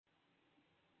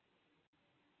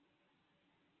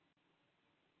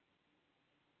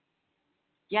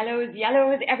Yellows,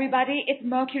 yellows, everybody. It's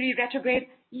Mercury retrograde.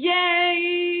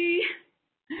 Yay!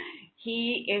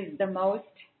 He is the most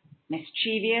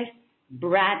mischievous,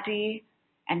 bratty,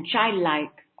 and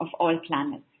childlike of all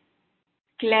planets.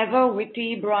 Clever,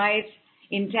 witty, bright,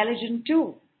 intelligent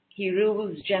too. He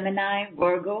rules Gemini,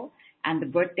 Virgo, and the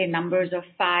birthday numbers of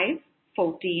 5,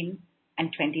 14,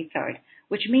 and 23rd,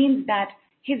 which means that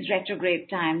his retrograde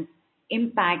times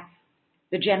impacts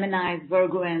the Geminis,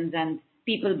 Virgoans, and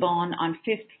people born on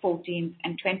 5th, 14th,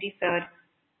 and 23rd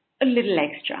a little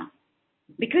extra.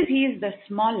 Because he is the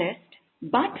smallest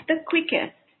but the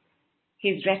quickest,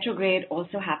 his retrograde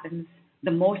also happens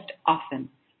the most often,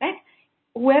 right?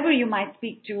 Whoever you might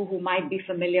speak to who might be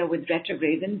familiar with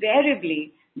retrogrades,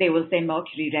 invariably they will say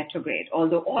Mercury retrograde,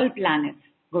 although all planets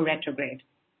go retrograde.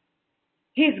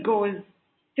 His goes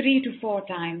 3 to 4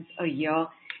 times a year,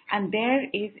 and there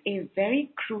is a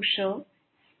very crucial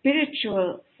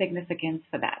spiritual significance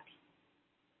for that.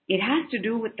 It has to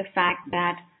do with the fact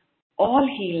that all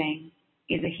healing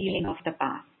is a healing of the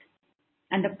past.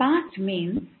 And the past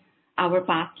means our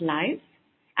past lives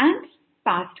and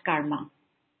past karma,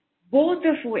 both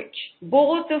of which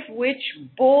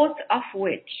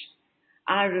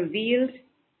are revealed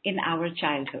in our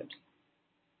childhood.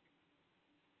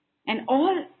 And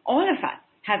all of us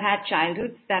have had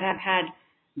childhoods that have had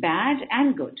bad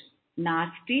and good,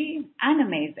 nasty and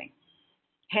amazing,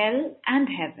 hell and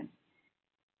heaven.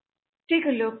 Take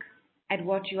a look at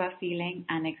what you are feeling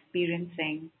and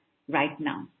experiencing right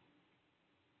now.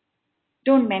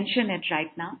 Don't mention it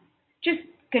right now. Just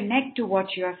connect to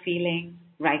what you are feeling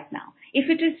right now. If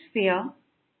it is fear,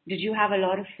 did you have a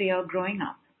lot of fear growing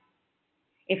up?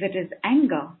 If it is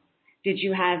anger, did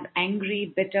you have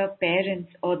angry, bitter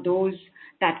parents or those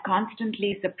that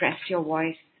constantly suppressed your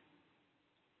voice?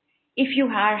 If you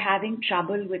are having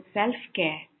trouble with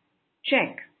self-care,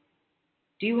 check.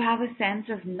 Do you have a sense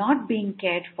of not being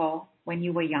cared for when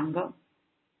you were younger?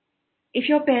 If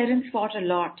your parents fought a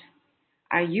lot,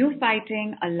 are you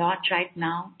fighting a lot right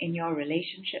now in your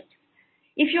relationships?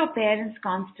 If your parents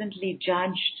constantly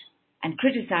judged and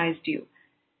criticized you,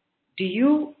 do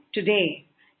you today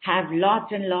have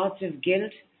lots and lots of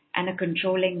guilt and a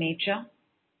controlling nature?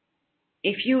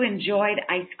 If you enjoyed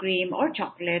ice cream or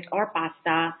chocolate or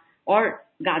pasta or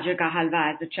gajar ka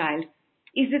halwa as a child,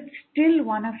 is it still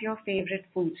one of your favorite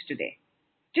foods today?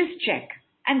 Just check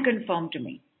and confirm to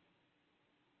me.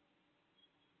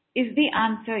 Is the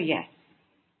answer yes?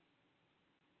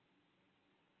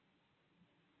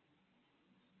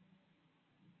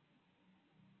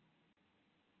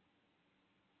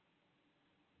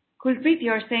 Kulpreet,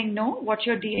 you're saying no? What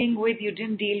you're dealing with, you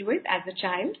didn't deal with as a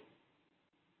child?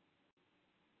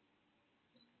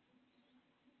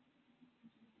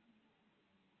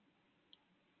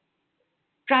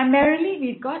 Primarily,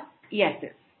 we've got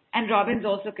yeses. And Robin's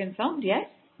also confirmed, yes,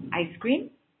 ice cream,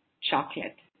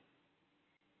 chocolate.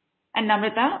 And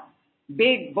Namrata,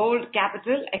 big, bold,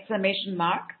 capital, exclamation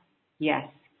mark, yes.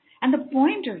 And the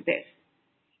point of this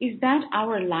is that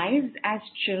our lives as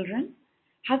children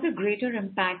has a greater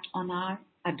impact on our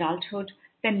adulthood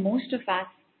than most of us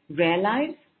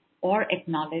realize or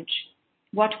acknowledge.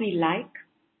 What we like,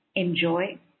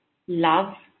 enjoy,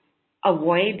 love,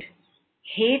 avoid,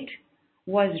 hate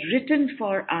was written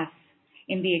for us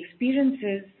in the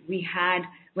experiences we had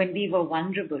when we were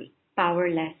vulnerable,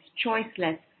 powerless,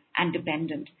 choiceless, and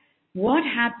dependent. What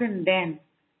happened then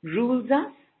rules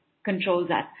us, controls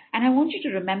us. And I want you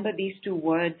to remember these two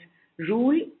words,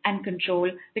 rule and control,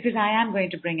 because I am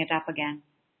going to bring it up again.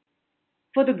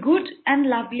 For the good and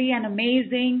lovely and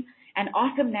amazing and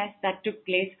awesomeness that took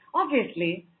place,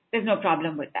 obviously, there's no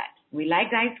problem with that. We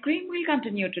liked ice cream, we'll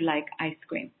continue to like ice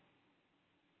cream.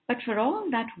 But for all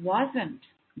that wasn't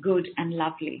good and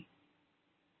lovely,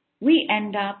 we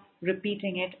end up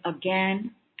repeating it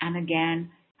again and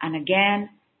again and again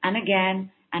and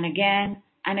again and again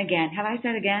and again. Have I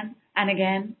said again and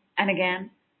again and again?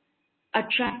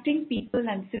 Attracting people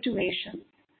and situations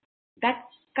that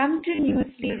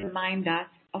continuously remind us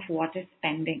of what is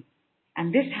pending.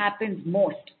 And this happens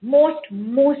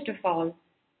most of all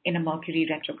in a Mercury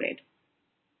retrograde.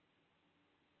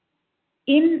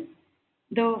 In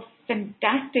the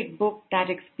fantastic book that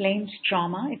explains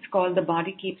trauma, it's called The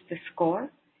Body Keeps the Score,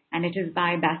 and it is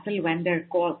by Basil Wender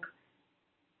Kolk.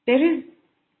 There is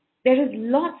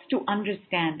lots to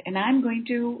understand, and I'm going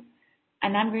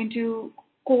to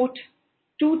quote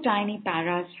 2 tiny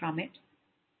paras from it.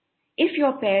 If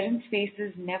your parents'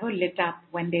 faces never lit up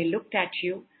when they looked at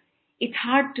you, it's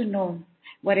hard to know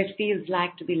what it feels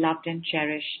like to be loved and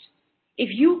cherished. If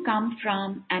you come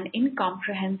from an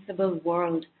incomprehensible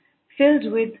world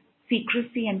filled with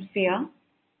secrecy and fear,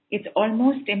 It's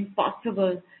almost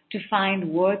impossible to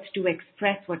find words to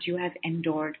express what you have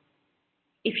endured.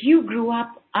 If you grew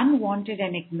up unwanted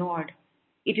and ignored,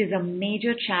 it is a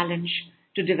major challenge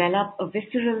to develop a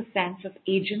visceral sense of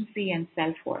agency and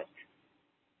self-worth.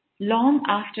 Long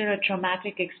after a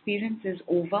traumatic experience is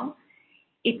over,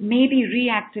 it may be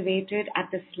reactivated at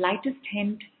the slightest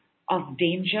hint of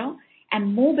danger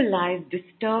and mobilize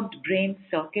disturbed brain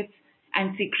circuits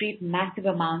and secrete massive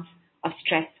amounts of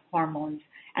stress hormones.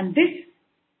 And this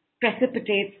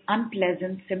precipitates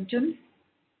unpleasant symptoms,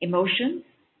 emotions,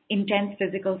 intense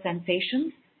physical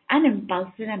sensations, and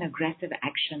impulsive and aggressive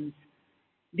actions.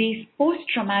 These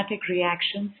post-traumatic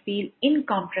reactions feel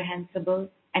incomprehensible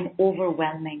and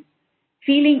overwhelming.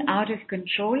 Feeling out of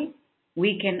control,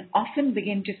 we can often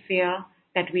begin to fear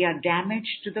that we are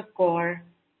damaged to the core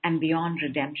and beyond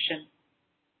redemption.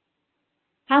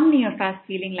 How many of us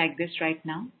feeling like this right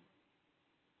now?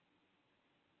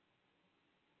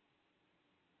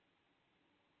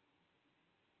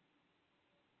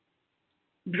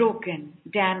 Broken,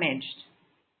 damaged.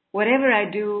 Whatever I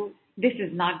do, this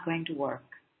is not going to work.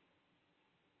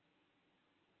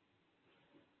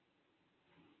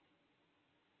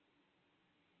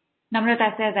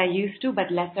 Namrata says, I used to,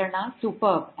 but lesser now.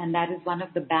 Superb. And that is one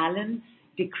of the balance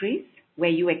decrees where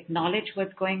you acknowledge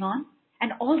what's going on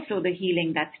and also the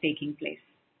healing that's taking place.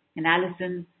 And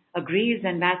Alison agrees,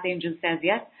 and Vast Angel says,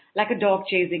 yes, like a dog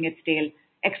chasing its tail.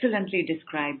 Excellently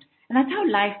described. And that's how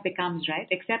life becomes, right?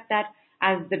 Except that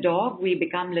as the dog, we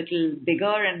become little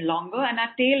bigger and longer, and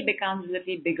our tail becomes a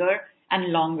little bigger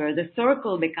and longer. The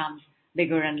circle becomes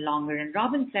bigger and longer. And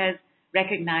Robin says,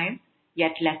 recognize,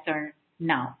 yet lesser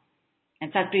now.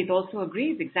 And Satpreet also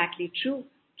agrees, exactly true.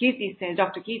 Kirti says,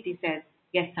 Dr. Kirti says,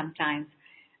 yes, sometimes.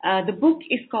 The book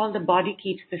is called The Body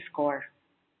Keeps the Score.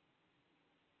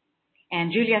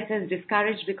 And Julia says,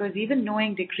 discouraged because even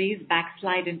knowing decrees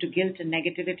backslide into guilt and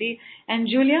negativity. And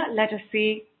Julia, let us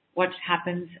see what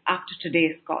happens after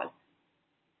today's call.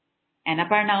 And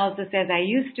Aparna also says, I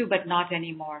used to, but not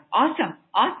anymore. Awesome,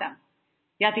 awesome.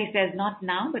 Yati says, not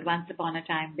now, but once upon a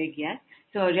time, big yes.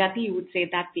 So Yati, you would say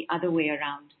that the other way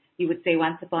around. You would say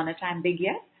once upon a time, big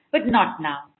yes, but not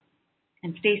now.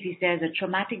 And Stacy says, a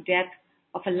traumatic death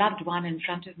of a loved one in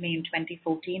front of me in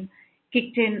 2014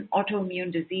 kicked in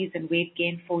autoimmune disease and weight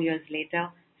gain 4 years later,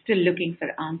 still looking for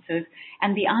answers.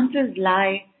 And the answers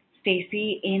lie,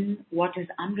 Stacy, in what is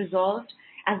unresolved,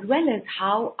 as well as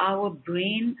how our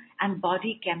brain and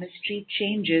body chemistry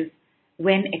changes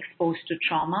when exposed to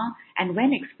trauma and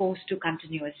when exposed to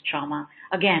continuous trauma.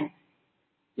 Again,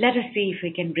 let us see if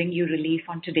we can bring you relief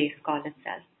on today's call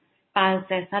itself. Payal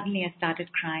says, suddenly I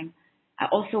started crying. I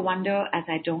also wonder, as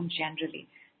I don't generally,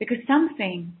 because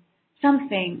something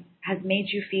has made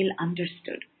you feel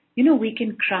understood. You know, we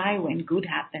can cry when good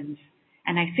happens,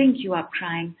 and I think you are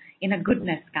crying in a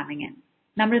goodness coming in.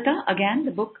 Namrata, again,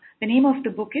 the name of the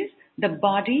book is The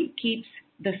Body Keeps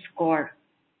the Score.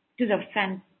 It is a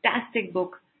fantastic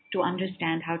book to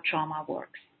understand how trauma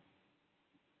works.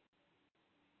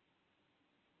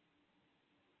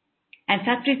 And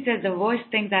Satpreet says, the worst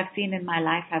things I've seen in my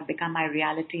life have become my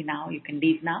reality now. You can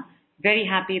leave now. Very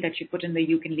happy that you put in the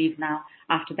you can leave now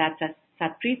after that,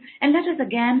 Satpreet. And let us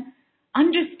again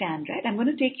understand, right? I'm going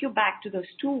to take you back to those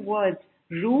two words,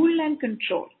 rule and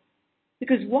control.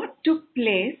 Because what took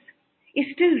place is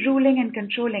still ruling and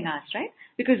controlling us, right?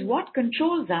 Because what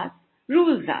controls us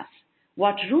rules us.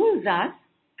 What rules us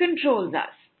controls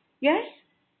us. Yes?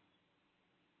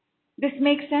 This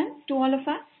makes sense to all of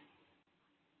us?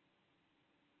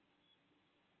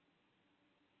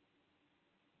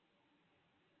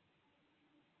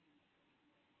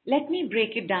 Let me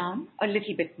break it down a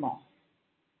little bit more.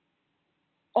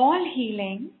 All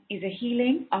healing is a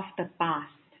healing of the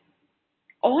past.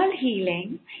 All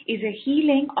healing is a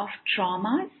healing of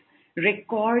traumas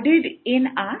recorded in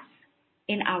us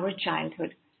in our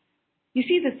childhood. You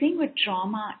see, the thing with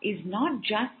trauma is not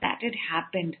just that it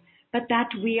happened, but that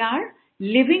we are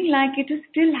living like it is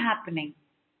still happening.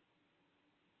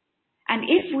 And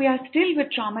if we are still with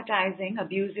traumatizing,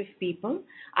 abusive people,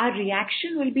 our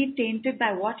reaction will be tainted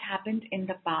by what happened in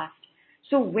the past.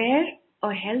 So where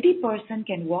a healthy person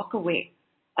can walk away,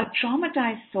 a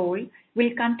traumatized soul will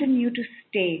continue to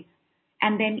stay.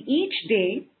 And then each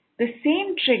day, the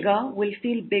same trigger will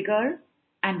feel bigger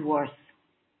and worse.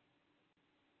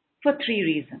 For 3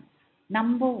 reasons.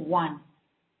 Number 1,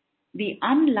 the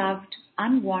unloved,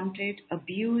 unwanted,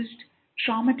 abused,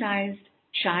 traumatized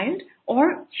child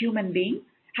or human being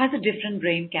has a different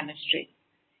brain chemistry.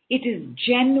 It is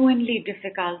genuinely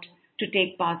difficult to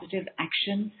take positive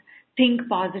actions, think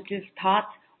positive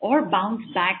thoughts, or bounce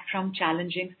back from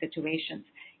challenging situations.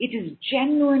 It is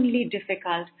genuinely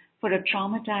difficult for a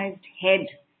traumatized head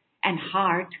and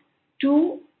heart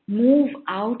to move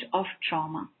out of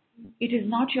trauma. It is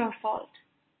not your fault.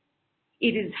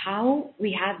 It is how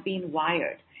we have been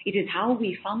wired. It is how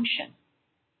we function.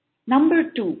 Number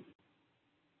 2,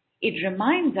 it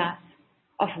reminds us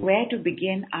of where to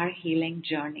begin our healing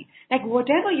journey. Like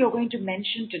whatever you're going to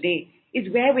mention today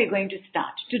is where we're going to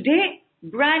start. Today,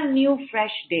 brand new,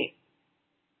 fresh day.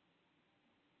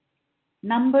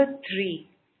 Number 3,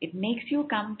 it makes you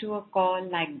come to a call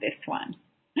like this one,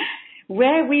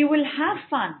 where we will have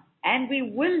fun and we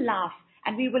will laugh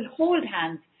and we will hold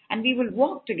hands and we will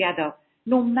walk together,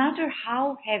 no matter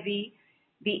how heavy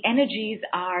the energies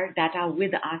are that are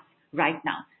with us right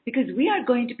now. Because we are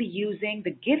going to be using the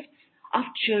gifts of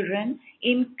children,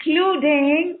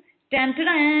 including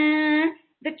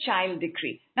the child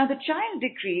decree. Now, the child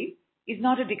decree is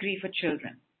not a decree for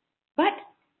children, but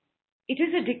it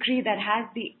is a decree that has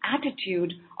the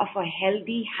attitude of a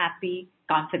healthy, happy,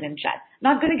 confident child.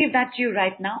 Not going to give that to you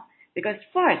right now, because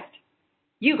first,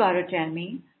 you got to tell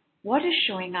me what is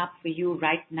showing up for you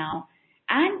right now,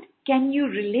 and can you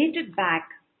relate it back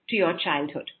to your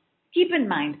childhood? Keep in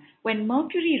mind, when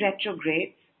Mercury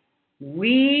retrogrades,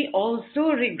 we also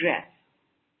regress.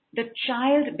 The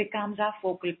child becomes our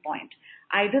focal point.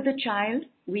 Either the child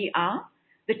we are,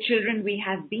 the children we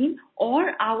have been,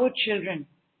 or our children,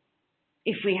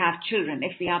 if we have children,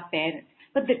 if we are parents.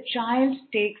 But the child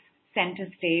takes center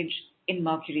stage in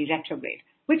Mercury retrograde,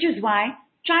 which is why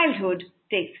childhood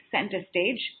takes center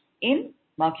stage in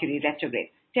Mercury retrograde.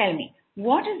 Tell me,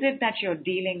 what is it that you're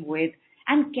dealing with,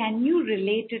 and can you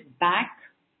relate it back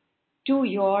to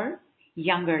your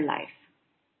younger life?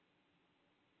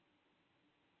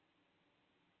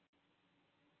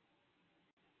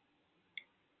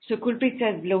 So Kulpreet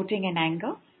says bloating and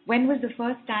anger. When was the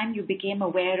first time you became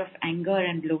aware of anger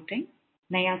and bloating?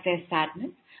 Naya says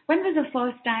sadness. When was the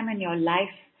first time in your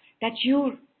life that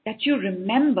you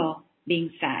remember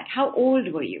being sad? How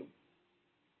old were you?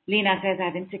 Lena says I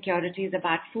have insecurities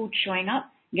about food showing up.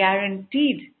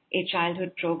 Guaranteed a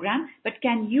childhood program. But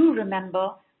can you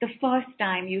remember the first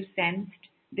time you sensed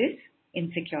this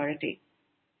insecurity?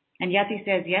 And Yati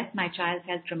says, yes, my child's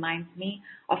health reminds me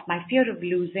of my fear of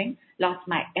losing. Lost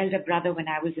my elder brother when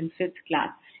I was in 5th class.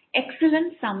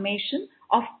 Excellent summation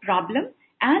of problem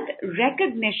and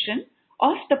recognition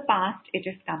of the past it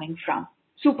is coming from.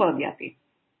 Superb, Yati.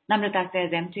 Namrata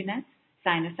says emptiness,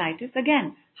 sinusitis.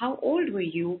 Again, how old were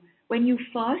you when you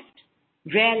first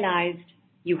realized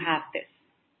you have this?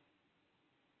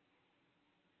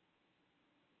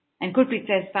 And Kulpreet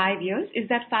says 5 years. Is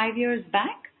that 5 years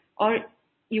back, or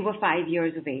you were 5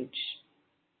 years of age?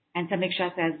 And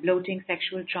Samiksha says bloating,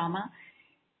 sexual trauma.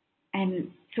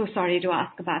 And so sorry to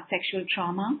ask about sexual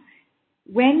trauma.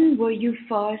 When were you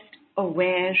first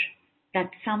aware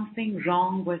that something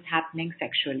wrong was happening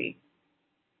sexually?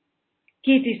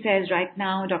 Kirti says right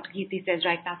now, Dr. Kirti says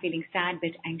right now feeling sad,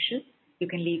 bit anxious. You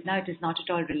can leave now. It is not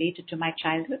at all related to my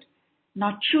childhood.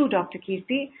 Not true, Dr.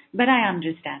 Kirti, but I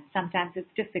understand. Sometimes it's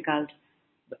difficult,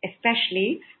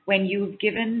 especially when you've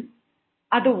given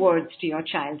other words to your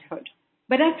childhood.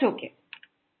 But that's okay.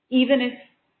 Even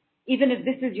if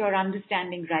this is your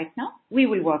understanding right now, we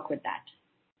will work with that.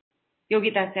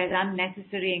 Yogita says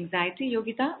unnecessary anxiety.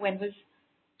 Yogita,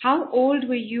 how old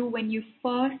were you when you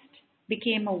first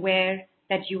became aware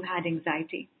that you had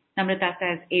anxiety? Namrata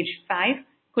says age 5.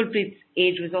 Kulpreet's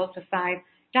age was also 5.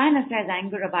 Diana says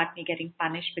anger about me getting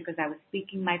punished because I was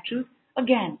speaking my truth.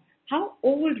 Again, how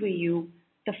old were you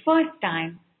the first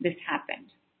time this happened?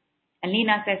 And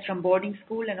Lena says from boarding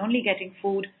school and only getting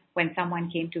food when someone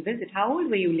came to visit. How old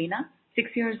were you, Lena? 6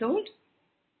 years old?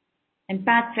 And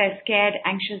Pat says scared,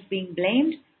 anxious, being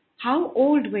blamed. How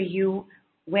old were you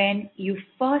when you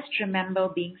first remember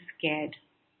being scared?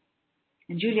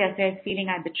 And Julia says feeling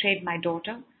I betrayed my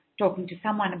daughter, talking to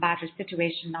someone about her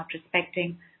situation, not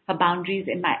respecting her boundaries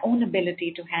in my own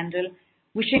ability to handle,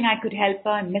 wishing I could help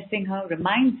her and missing her.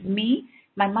 Reminds me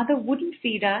my mother wouldn't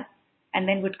feed us and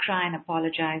then would cry and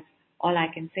apologize. All I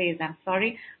can say is I'm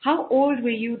sorry. How old were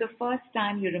you the first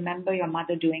time you remember your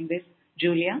mother doing this,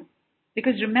 Julia?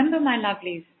 Because remember, my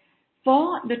lovelies,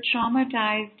 for the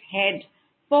traumatized head,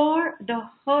 for the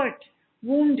hurt,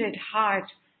 wounded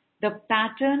heart, the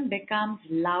pattern becomes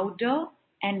louder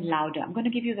and louder. I'm going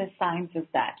to give you the signs of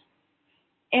that.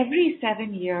 Every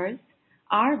 7 years,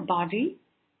 our body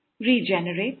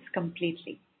regenerates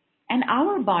completely. And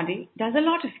our body does a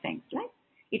lot of things, like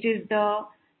it is the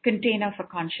container for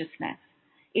consciousness.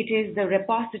 It is the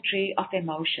repository of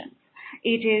emotions.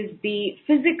 It is the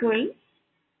physical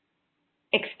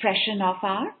expression of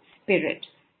our spirit.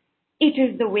 It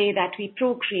is the way that we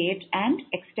procreate and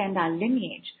extend our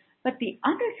lineage. But the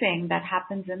other thing that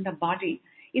happens in the body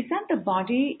is that the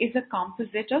body is a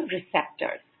composite of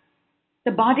receptors.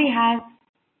 The body has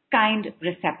kind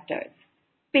receptors,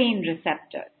 pain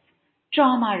receptors,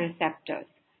 trauma receptors,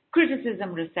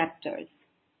 criticism receptors,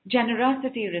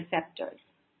 generosity receptors,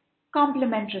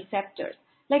 compliment receptors.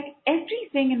 Like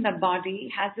everything in the body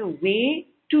has a way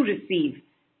to receive.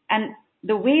 And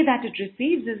the way that it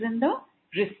receives is in the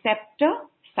receptor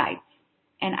sites.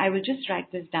 And I will just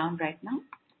write this down right now.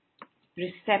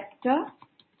 Receptor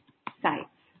sites.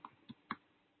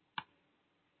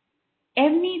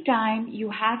 Anytime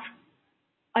you have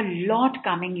a lot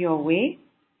coming your way,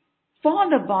 for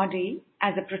the body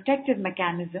as a protective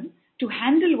mechanism to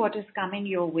handle what is coming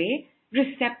your way,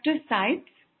 receptor sites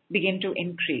begin to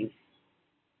increase.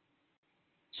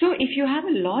 So if you have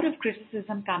a lot of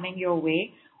criticism coming your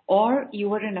way, or you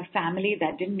were in a family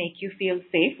that didn't make you feel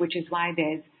safe, which is why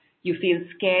you feel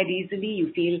scared easily,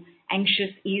 you feel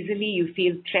anxious easily, you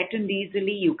feel threatened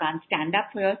easily, you can't stand up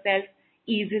for yourself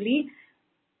easily,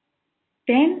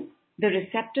 then the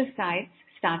receptor sites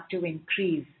start to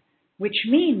increase, which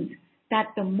means that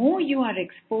the more you are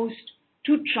exposed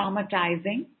to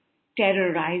traumatizing,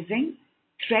 terrorizing,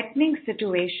 threatening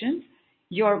situations,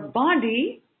 your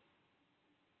body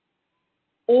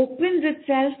opens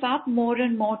itself up more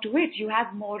and more to it. You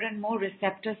have more and more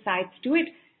receptor sites to it,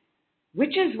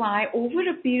 which is why over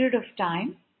a period of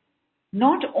time,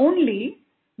 not only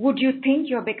would you think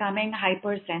you're becoming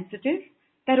hypersensitive,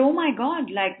 that, oh my God,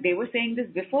 like they were saying this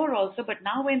before also, but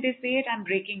now when they say it, I'm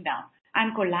breaking down,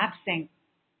 I'm collapsing.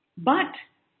 But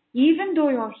even though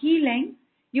you're healing,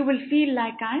 you will feel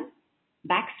like I'm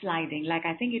backsliding. Like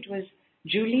I think it was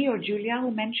Julie or Julia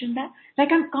who mentioned that. Like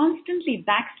I'm constantly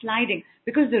backsliding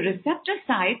because the receptor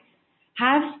sites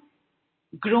have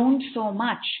grown so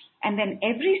much. And then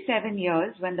every 7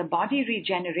 years, when the body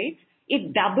regenerates,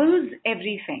 it doubles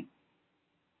everything.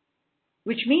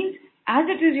 Which means, as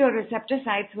it is your receptor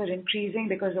sites were increasing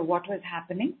because of what was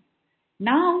happening,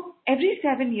 now every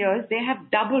 7 years they have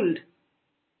doubled.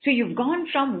 So you've gone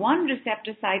from 1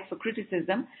 receptor site for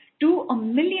criticism to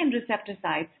 1 million receptor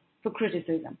sites for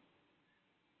criticism.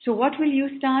 So what will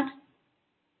you start?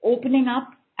 Opening up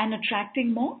and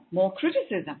attracting more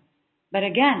criticism. But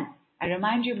again, I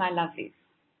remind you, my lovelies,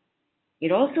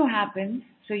 it also happens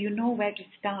so you know where to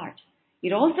start.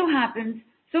 It also happens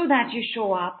so that you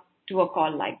show up to a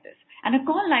call like this. And a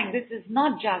call like this is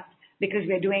not just because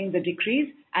we're doing the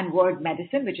decrees and word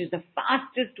medicine, which is the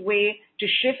fastest way to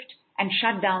shift and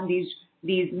shut down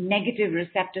these negative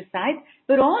receptor sites,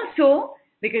 but also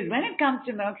because when it comes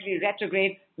to Mercury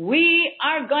retrograde, we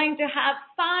are going to have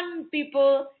fun,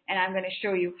 people, and I'm going to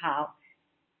show you how.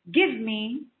 Give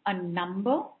me a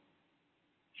number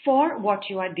for what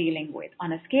you are dealing with.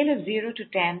 On a scale of 0 to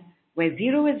 10, where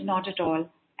 0 is not at all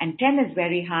and 10 is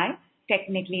very high,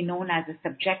 technically known as a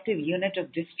subjective unit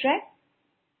of distress,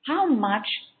 how much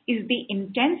is the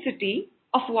intensity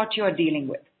of what you are dealing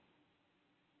with?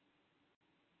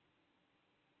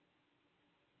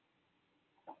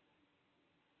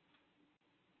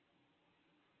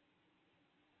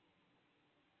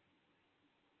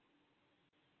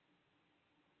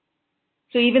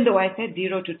 So even though I said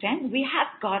 0 to 10, we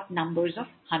have got numbers of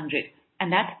 100,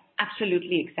 and that's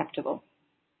absolutely acceptable.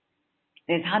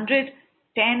 There's 100,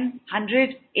 10, 100,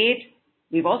 8.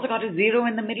 We've also got a 0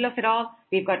 in the middle of it all.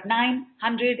 We've got 9,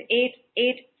 100, 8,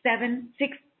 8, 7,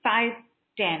 6, 5,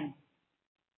 10.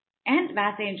 And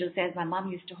Bass Angel says, my mom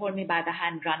used to hold me by the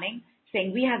hand running,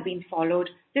 saying, we have been followed.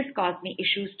 This caused me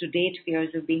issues to date, fears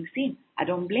of being seen. I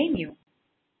don't blame you.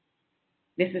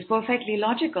 This is perfectly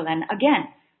logical. And again,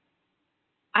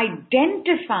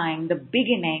 identifying the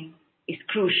beginning is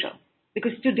crucial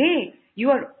because today you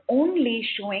are only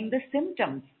showing the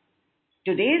symptoms.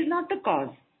 Today is not the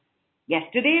cause.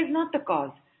 Yesterday is not the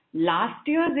cause. Last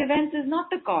year's events is not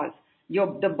the cause.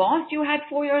 The boss you had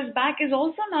 4 years back is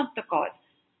also not the cause.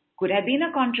 Could have been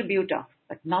a contributor,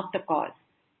 but not the cause.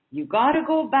 You got to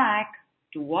go back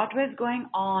to what was going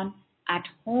on at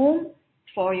home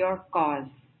for your cause.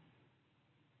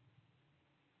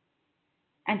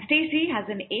 And Stacy has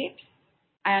an 8.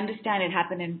 I understand it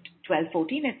happened in 12-14.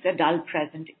 It's a dull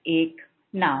present ache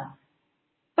now.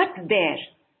 But there,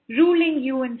 ruling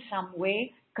you in some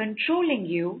way, controlling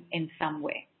you in some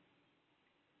way.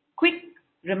 Quick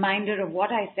reminder of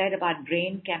what I said about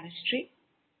brain chemistry.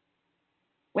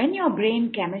 When your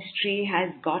brain chemistry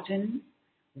has gotten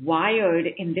wired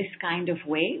in this kind of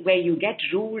way, where you get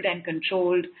ruled and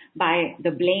controlled by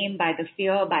the blame, by the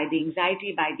fear, by the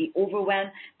anxiety, by the overwhelm,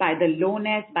 by the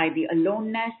lowness, by the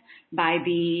aloneness, by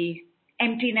the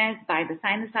emptiness, by the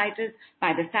sinusitis,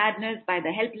 by the sadness, by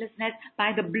the helplessness,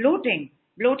 by the bloating.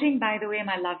 Bloating, by the way,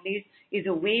 my lovelies, is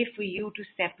a way for you to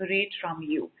separate from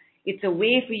you. It's a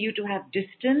way for you to have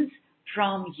distance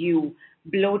from you.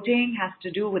 Bloating has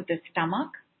to do with the stomach,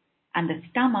 and the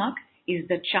stomach is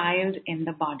the child in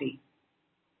the body.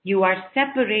 You are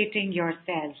separating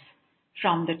yourself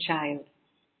from the child,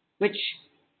 which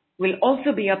will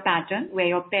also be a pattern where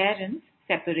your parents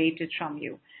separated from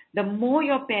you. The more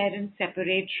your parents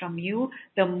separate from you,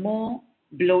 the more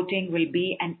bloating will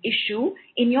be an issue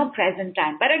in your present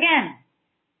time. But again,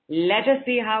 let us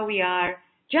see how we are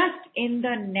just in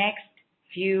the next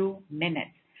few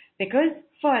minutes. Because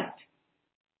first,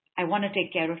 I want to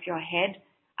take care of your head.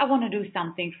 I want to do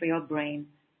something for your brain.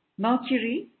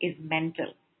 Mercury is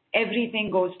mental.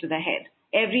 Everything goes to the head.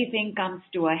 Everything comes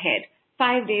to a head.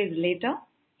 5 days later,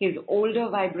 his older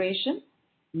vibration,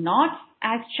 not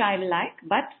as childlike,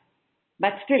 but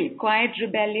still quite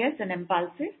rebellious and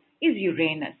impulsive, is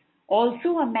Uranus,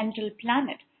 also a mental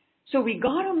planet. So we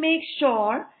got to make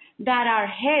sure that our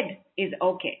head is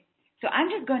okay. So I'm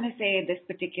just going to say this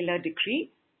particular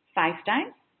decree 5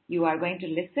 times. You are going to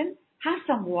listen, have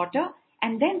some water,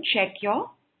 and then check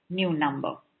your new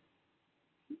number.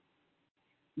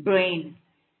 Brain,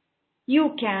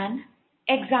 you can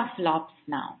exaflops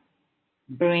now.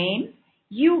 Brain,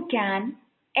 you can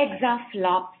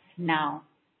exaflops now.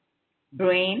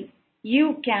 Brain,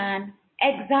 you can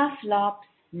exaflops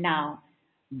now.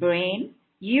 Brain,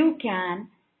 you can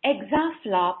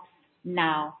exaflops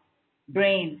now.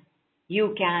 Brain,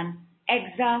 you can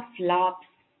exaflops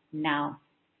now.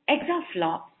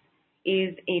 Exaflops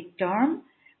is a term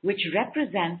which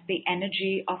represents the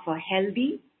energy of a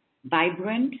healthy,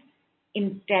 vibrant,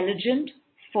 intelligent,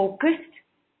 focused,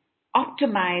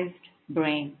 optimized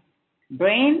brain.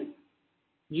 Brain,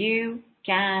 you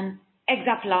can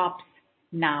exaflops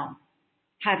now.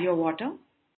 Have your water.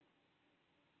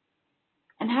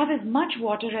 And have as much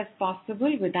water as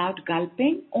possible without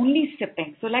gulping, only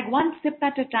sipping. So like one sip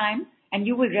at a time, and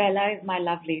you will realize, my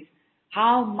lovelies,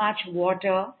 how much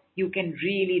water you can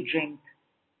really drink.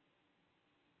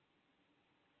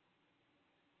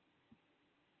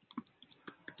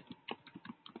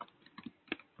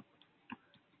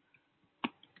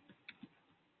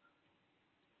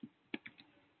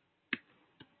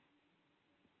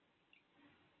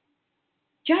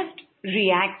 Just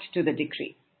react to the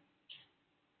decree.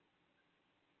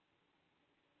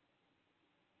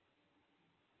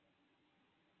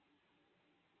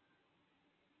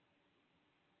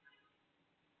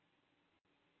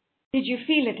 Did you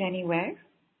feel it anywhere?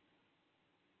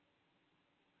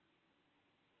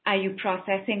 Are you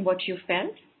processing what you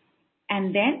felt?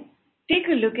 And then take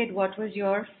a look at what was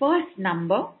your first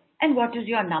number and what is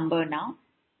your number now.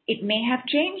 It may have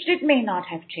changed, it may not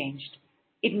have changed.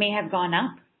 It may have gone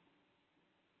up.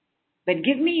 But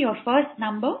give me your first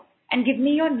number and give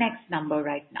me your next number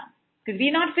right now. Because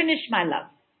we're not finished, my love.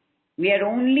 We are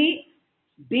only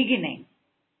beginning.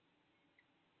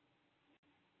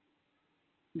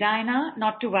 Diana,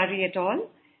 not to worry at all.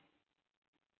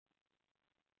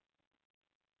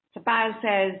 Sapal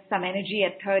says some energy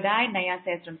at third eye. Naya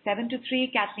says from 7 to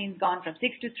 3. Kathleen's gone from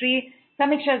 6 to 3.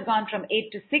 Samiksha's gone from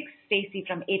 8 to 6. Stacy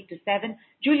from 8 to 7.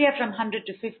 Julia from 100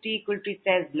 to 50. Kulpreet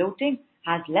says bloating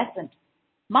has lessened.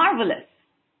 Marvelous.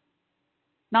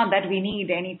 Not that we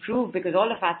need any proof because all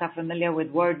of us are familiar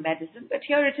with word medicine. But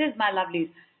here it is, my lovelies.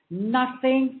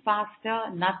 Nothing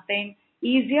faster, nothing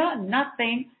easier,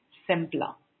 nothing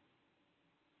simpler.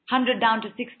 100 down to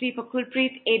 60 for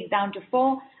Kulpreet, 8 down to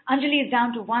 4. Anjali is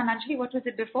down to 1. Anjali, what was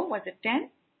it before? Was it 10?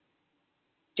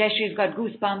 Jayshree's got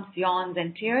goosebumps, yawns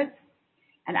and tears.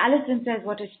 And Alison says,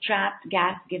 what is trapped?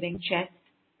 Gas giving chest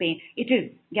pain. It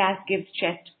is. Gas gives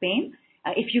chest pain.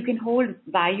 If you can hold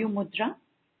Vayu Mudra,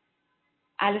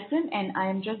 Alison, and I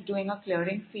am just doing a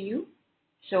clearing for you.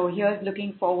 So here's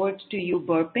looking forward to you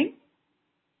burping.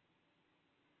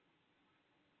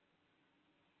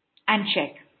 And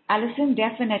check. Alison,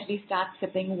 definitely start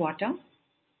sipping water.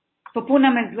 For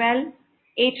Poonam as well,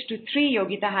 8 to 3,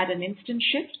 Yogita had an instant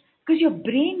shift because your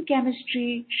brain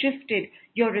chemistry shifted.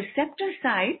 Your receptor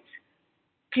sites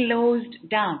closed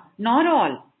down. Not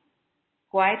all.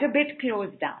 Quite a bit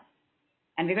closed down.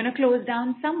 And we're going to close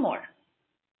down some more.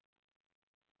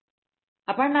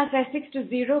 Aparna says 6 to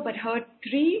 0, but heard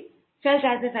 3. Felt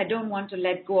as if I don't want to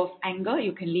let go of anger.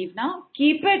 You can leave now.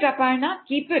 Keep it, Aparna.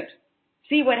 Keep it.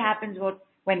 See what happens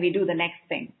when we do the next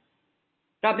thing.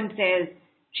 Robin says,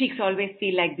 cheeks always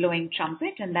feel like blowing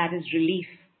trumpet, and that is relief.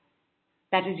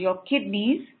 That is your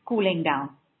kidneys cooling down.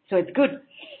 So it's good.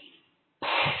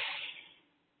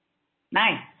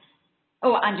 Nice.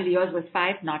 Oh, Anjali, yours was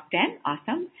 5, not 10.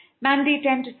 Awesome. Mandy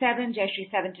 10 to 7,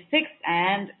 Jayashree 7 to 6,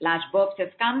 and large burps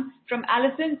have come from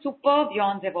Alison. Superb.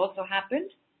 Yawns have also happened.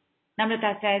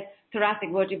 Namrata says thoracic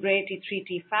vertebrae T3,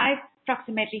 T5,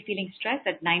 approximately feeling stress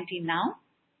at 90 now.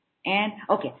 And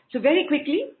okay, so very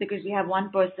quickly, because we have one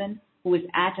person who is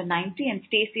at a 90, and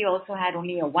Stacy also had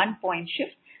only a 1-point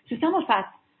shift. So some of us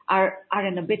are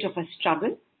in a bit of a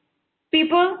struggle.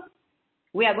 People,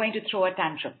 we are going to throw a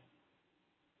tantrum.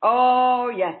 Oh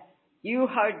yes, you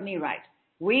heard me right.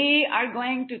 We are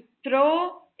going to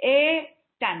throw a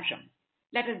tantrum.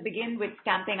 Let us begin with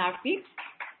stamping our feet.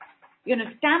 You're going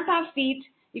to stamp our feet.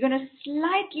 You're going to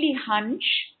slightly hunch.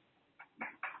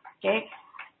 Okay.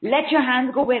 Let your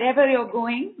hands go wherever you're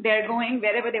going. They're going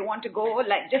wherever they want to go.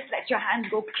 Just let your hands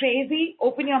go crazy.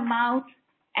 Open your mouth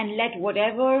and let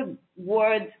whatever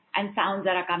words and sounds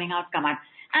that are coming out come out.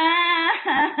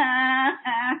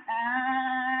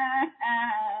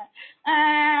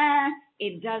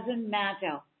 It doesn't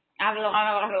matter.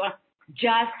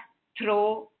 Just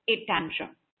throw a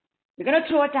tantrum. We're going to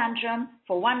throw a tantrum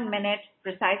for 1 minute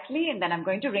precisely, and then I'm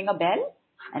going to ring a bell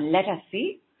and let us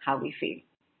see how we feel.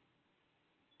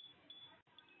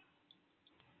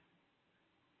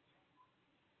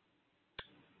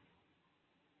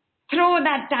 Throw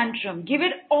that tantrum. Give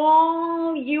it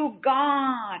all you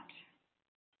got.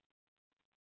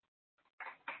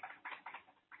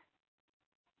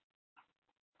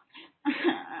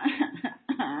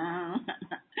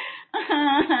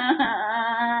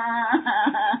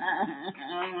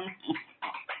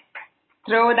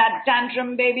 Throw that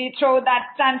tantrum, baby. Throw that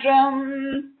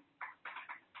tantrum.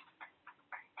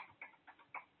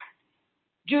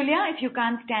 Julia, if you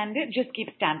can't stand it, just keep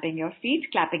stamping your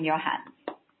feet, clapping your hands.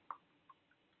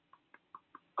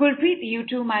 Kulpreet, you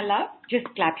too, my love. Just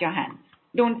clap your hands.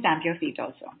 Don't stamp your feet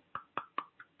also.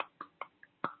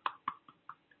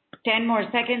 10 more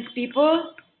seconds,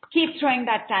 people. Keep throwing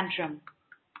that tantrum.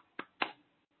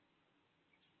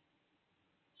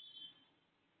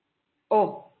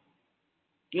 Oh,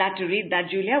 glad to read that,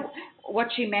 Julia.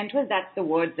 What she meant was that's the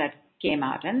words that came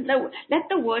out. And let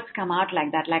the words come out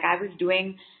like that. Like I was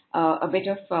doing a bit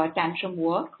of tantrum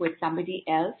work with somebody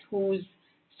else whose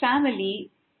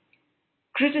family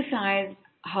criticized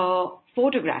her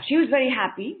photograph. She was very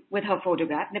happy with her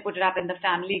photograph. They put it up in the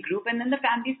family group, and then the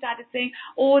family started saying,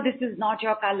 oh, this is not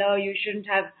your color. You shouldn't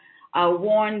have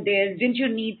worn this. Didn't you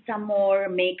need some more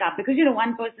makeup? Because,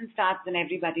 one person starts and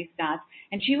everybody starts.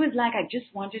 And she was like, I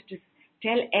just wanted to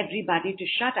tell everybody to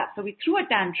shut up. So we threw a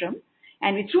tantrum,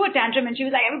 and she was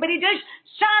like, everybody just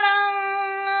shut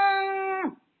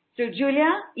up. So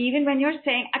Julia, even when you're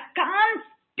saying, I can't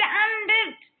stand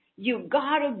it, you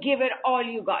got to give it all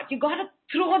you got. You got to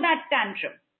throw that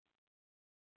tantrum.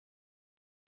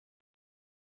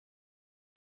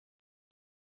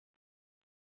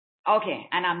 Okay,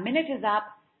 and our minute is up.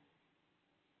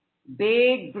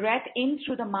 Big breath in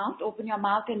through the mouth. Open your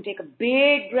mouth and take a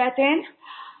big breath in.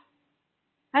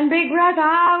 And big breath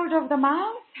out of the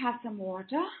mouth. Have some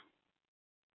water.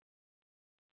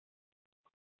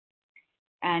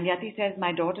 And Yati says,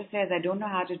 my daughter says, I don't know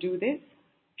how to do this.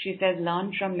 She says,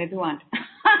 learn from Nidhu aunt.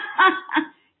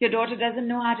 Your daughter doesn't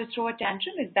know how to throw a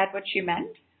tantrum? Is that what she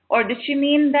meant? Or did she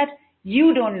mean that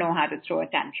you don't know how to throw a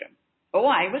tantrum? Oh,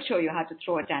 I will show you how to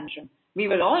throw a tantrum. We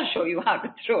will all show you how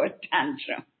to throw a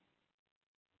tantrum.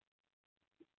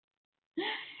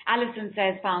 Alison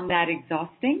says, found that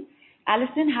exhausting.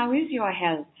 Alison, how is your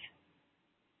health?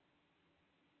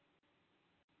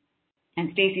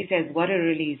 And Stacy says, what a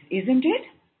release, isn't it?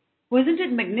 Wasn't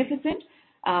it magnificent?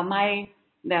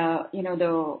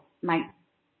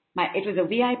 It was a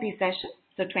VIP session,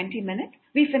 so 20 minutes.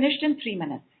 We finished in 3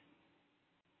 minutes.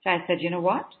 So I said, you know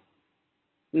what?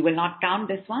 We will not count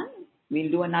this one. We'll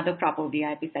do another proper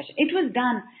VIP session. It was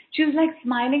done. She was like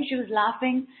smiling. She was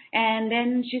laughing. And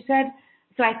then she said,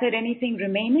 so I said, anything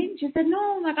remaining? She said,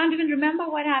 no, I can't even remember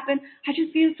what happened. I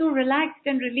just feel so relaxed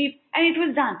and relieved. And it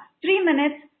was done. 3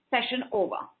 minutes, session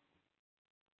over.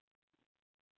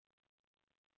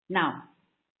 Now,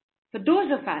 for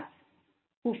those of us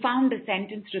who found the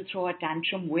sentence to throw a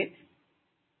tantrum with,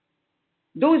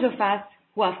 those of us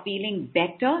who are feeling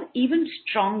better, even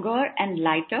stronger and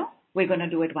lighter, we're going to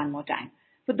do it one more time.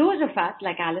 For those of us,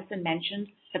 like Alison mentioned,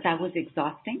 that was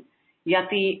exhausting.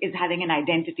 Yati is having an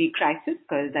identity crisis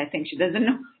because I think she doesn't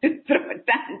know how to throw a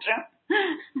tantrum.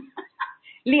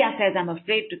 Leah says, I'm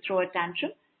afraid to throw a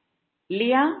tantrum.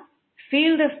 Leah,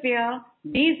 feel the fear,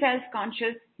 be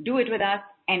self-conscious, do it with us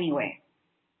anyway.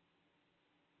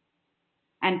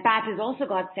 And Pat has also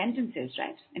got sentences,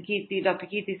 right? And Dr.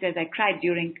 Kirti says, I cried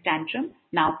during tantrum,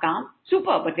 now calm.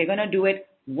 Super, but we're going to do it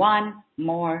one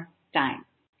more time.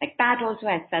 Like Pat also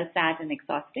has felt sad and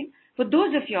exhausting. For For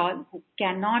those of y'all who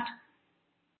cannot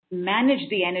manage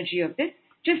the energy of this,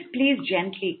 just please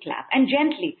gently clap. And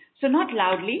gently, so not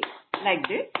loudly like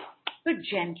this, but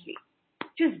gently.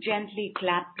 Just gently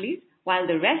clap, please, while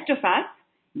the rest of us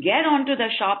get onto the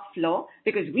shop floor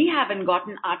because we haven't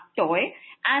gotten our toy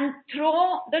and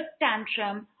throw the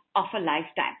tantrum of a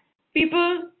lifetime.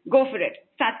 People, go for it.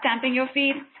 Start stamping your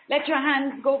feet. Let your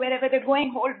hands go wherever they're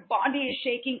going. Whole body is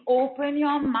shaking. Open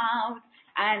your mouth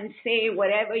and say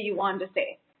whatever you want to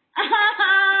say.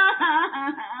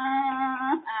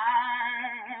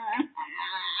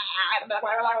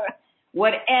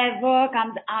 Whatever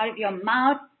comes out of your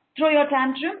mouth, throw your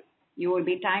tantrum. You will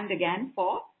be timed again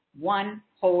for 1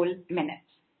 whole minute.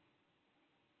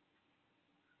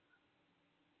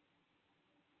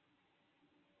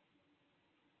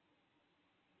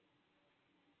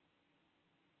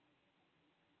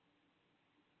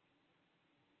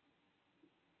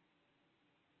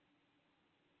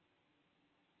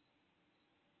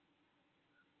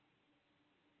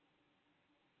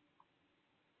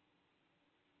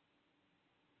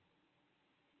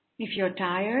 If you're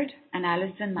tired, and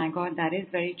Alison, my God, that is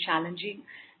very challenging.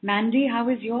 Mandy, how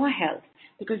is your health?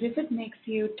 Because if it makes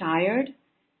you tired,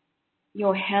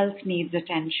 your health needs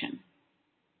attention.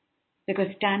 Because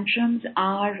tantrums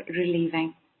are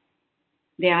relieving.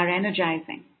 They are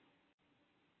energizing.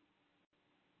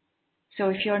 So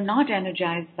if you're not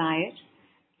energized by it,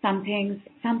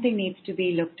 something needs to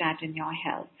be looked at in your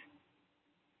health.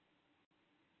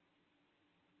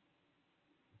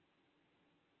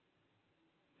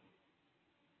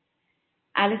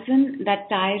 Alison, that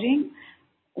tiring,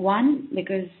 one,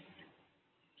 because,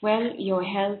 well, your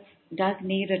health does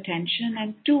need attention,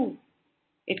 and two,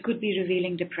 it could be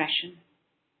revealing depression.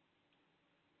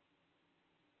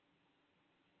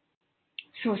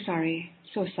 So sorry,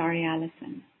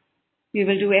 Alison. We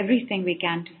will do everything we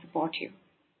can to support you.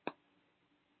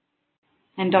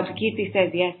 And Dr. Kirti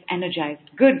says, yes, energized.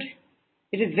 Good.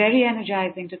 It is very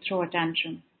energizing to throw a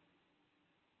tantrum.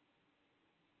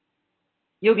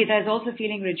 Yogita is also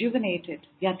feeling rejuvenated.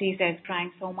 Yati says,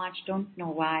 crying so much, don't know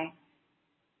why.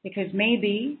 Because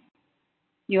maybe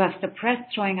you have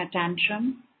suppressed throwing a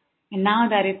tantrum, and now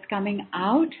that it's coming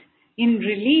out, in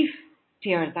relief,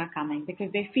 tears are coming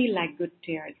because they feel like good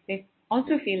tears. They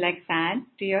also feel like sad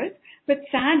tears, but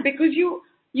sad because you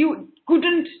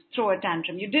couldn't throw a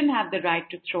tantrum. You didn't have the right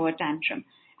to throw a tantrum.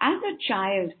 As a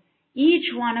child,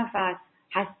 each one of us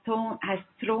has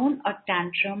thrown a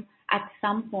tantrum at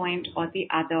some point or the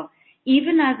other.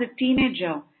 Even as a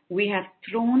teenager, we have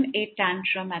thrown a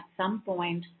tantrum at some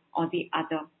point or the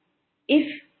other.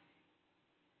 If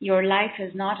your life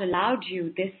has not allowed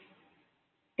you this,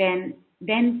 then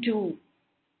too,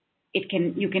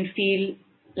 you can feel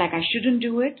like I shouldn't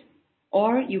do it,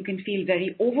 or you can feel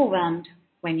very overwhelmed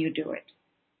when you do it.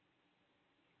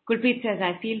 Kulpreet says,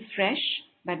 I feel fresh,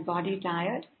 but body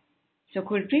tired. So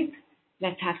Kulpreet,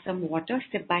 let's have some water,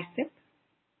 sip by sip.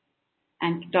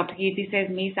 And Dr. Kirti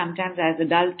says, me sometimes as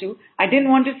adult too. I didn't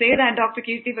want to say that, Dr.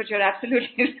 Kirti, but you're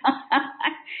absolutely right.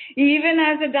 Even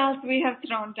as adults, we have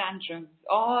thrown tantrums.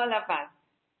 All of us.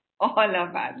 All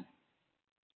of us.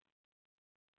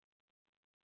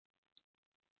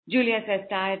 Julia says,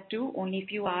 tired too, only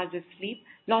few hours of sleep,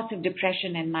 lots of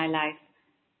depression in my life.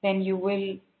 Then you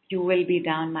will be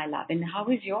down, my love. And how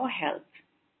is your health?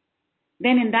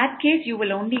 Then in that case, you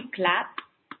will only clap.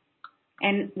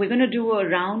 And we're going to do a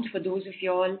round for those of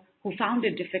you all who found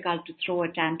it difficult to throw a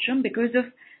tantrum because of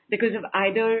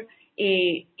either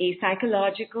a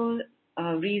psychological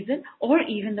reason or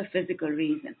even the physical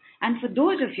reason. And for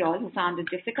those of you all who found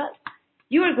it difficult,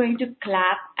 you are going to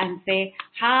clap and say,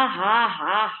 ha, ha,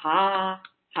 ha, ha,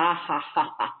 ha, ha, ha,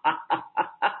 ha, ha, ha,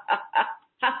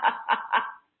 ha.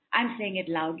 I'm saying it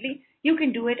loudly. You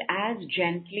can do it as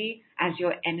gently as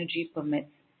your energy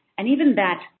permits. And even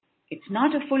that, it's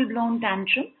not a full-blown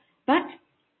tantrum, but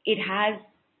it has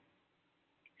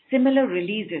similar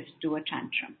releases to a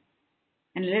tantrum.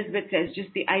 And Elizabeth says,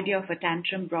 just the idea of a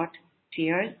tantrum brought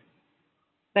tears.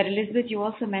 But Elizabeth, you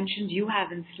also mentioned you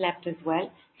haven't slept as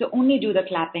well, so only do the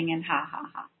clapping and ha, ha,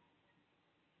 ha.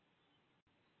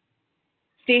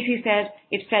 Stacy said,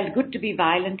 it felt good to be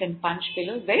violent and punch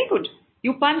pillows. Very good.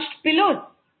 You punched pillows.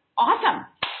 Awesome.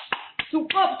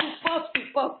 Superb, superb,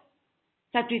 superb.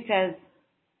 Satri says,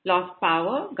 lost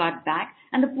power, got back.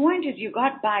 And the point is you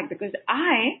got back because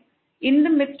I, in the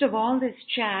midst of all this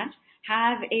chat,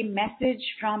 have a message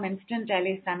from Instant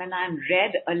Tele Seminar and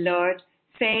red alert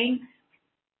saying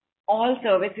all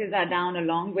services are down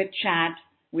along with chat.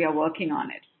 We are working on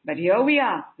it. But here we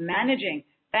are, managing.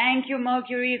 Thank you,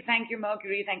 Mercury. Thank you,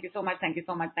 Mercury. Thank you so much. Thank you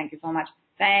so much. Thank you so much.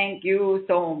 Thank you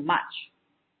so much.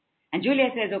 And Julia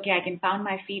says, okay, I can pound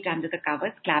my feet under the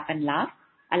covers, clap and laugh.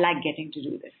 I like getting to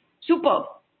do this. Superb.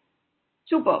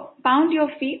 Superb. Pound your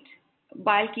feet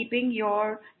while keeping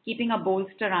a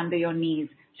bolster under your knees.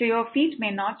 So your feet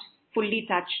may not fully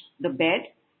touch the bed,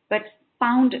 but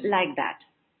pound like that.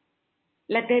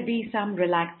 Let there be some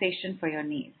relaxation for your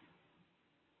knees.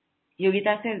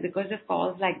 Yogita says, because of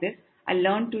calls like this, I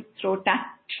learned to throw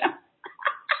tantrum.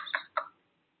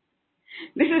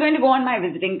 This is going to go on my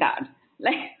visiting card.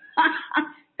 Like,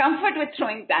 comfort with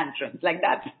throwing tantrums. Like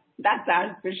that's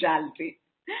our specialty.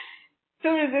 So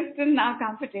resistant, now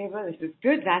comfortable. This is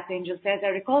good. That angel says, I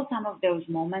recall some of those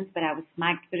moments, but I was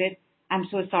smacked for it. I'm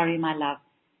so sorry, my love.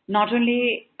 Not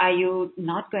only are you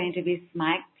not going to be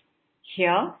smacked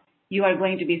here, you are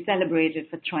going to be celebrated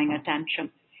for throwing a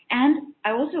tantrum. And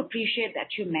I also appreciate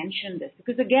that you mentioned this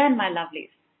because again, my lovelies,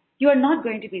 you are not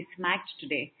going to be smacked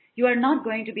today. You are not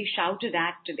going to be shouted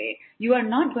at today. You are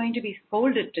not going to be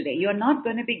scolded today. You are not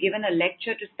going to be given a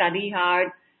lecture to study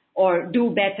hard or do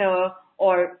better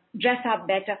or dress up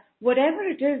better. Whatever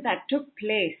it is that took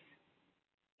place,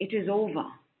 it is over.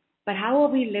 But how are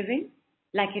we living?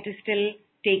 Like it is still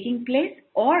taking place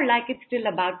or like it's still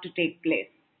about to take place?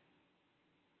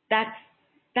 That's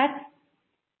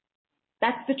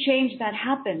the change that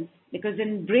happens because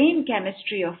in brain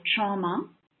chemistry of trauma,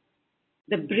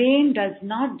 the brain does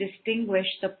not distinguish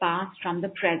the past from the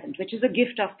present, which is a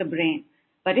gift of the brain.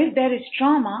 But if there is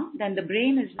trauma, then the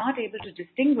brain is not able to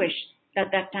distinguish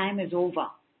that time is over.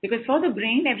 Because for the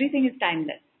brain, everything is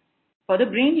timeless. For the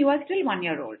brain, you are still 1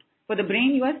 year old. For the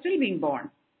brain, you are still being born.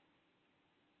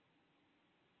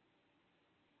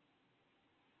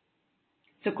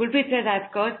 So Kulpreet says,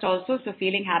 I've cursed also, so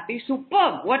feeling happy.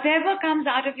 Superb. Whatever comes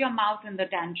out of your mouth in the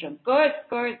tantrum.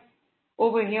 Curse.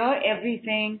 Over here,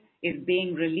 everything is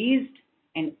being released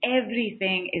and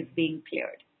everything is being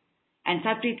cleared. And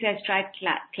Satpreet says, try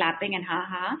clapping and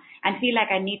ha and feel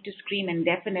like I need to scream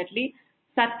indefinitely.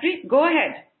 Satpreet, go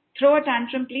ahead. Throw a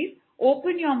tantrum, please.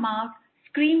 Open your mouth.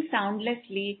 Scream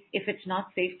soundlessly if it's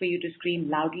not safe for you to scream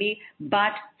loudly,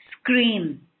 but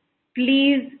scream.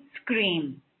 Please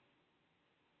scream.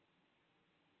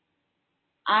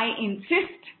 I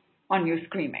insist on you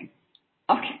screaming.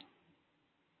 Okay.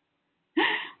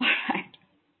 All right.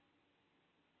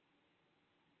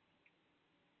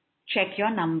 Check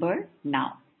your number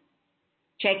now.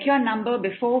 Check your number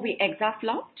before we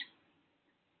exaflopped.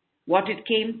 What it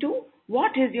came to.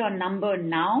 What is your number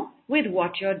now with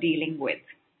what you're dealing with?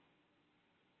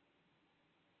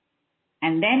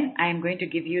 And then I am going to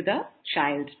give you the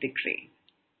child decree.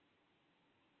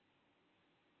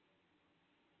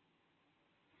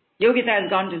 Yogita has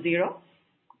gone to 0.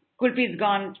 Kulpreet's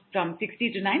gone from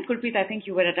 60 to 9. Kulpreet, I think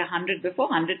you were at 100 before,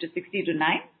 100 to 60 to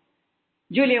 9.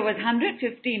 Julia was 100,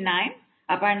 59.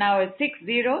 Aparna was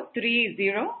 60, 30.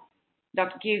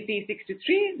 Dr. Kirti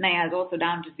 63. Naya is also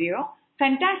down to 0.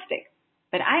 Fantastic.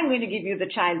 But I'm going to give you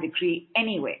the child decree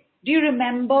anyway. Do you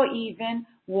remember even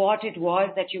what it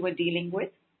was that you were dealing with?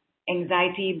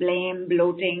 Anxiety, blame,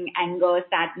 bloating, anger,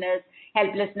 sadness,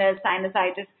 helplessness,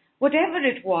 sinusitis, whatever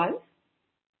it was.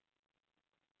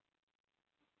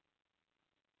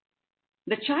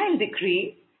 The child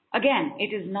decree, again,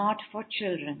 it is not for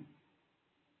children.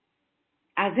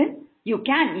 As in, you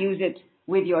can use it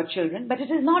with your children, but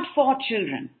it is not for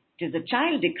children. It is a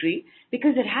child decree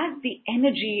because it has the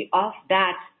energy of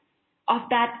that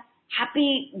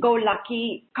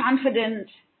happy-go-lucky, confident,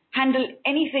 handle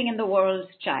anything in the world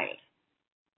child.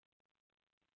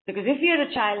 Because if you're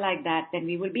a child like that, then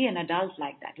we will be an adult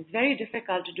like that. It's very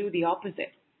difficult to do the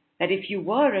opposite. That if you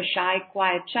were a shy,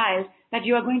 quiet child, that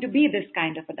you are going to be this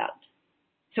kind of adult.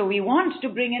 So we want to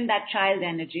bring in that child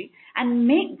energy and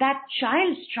make that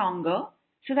child stronger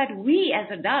so that we as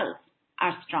adults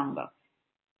are stronger.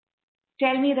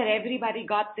 Tell me that everybody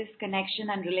got this connection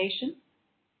and relation.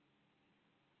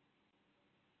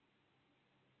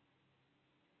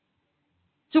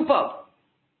 Superb.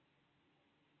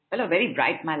 Well, very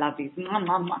bright, my lovelies.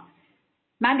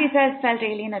 Mandy says, felt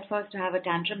alien at first to have a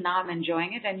tantrum. Now I'm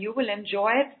enjoying it, and you will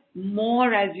enjoy it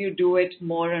more as you do it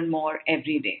more and more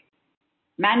every day.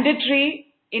 Mandatory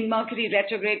in Mercury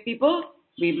retrograde, people,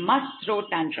 we must throw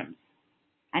tantrums.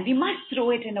 And we must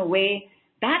throw it in a way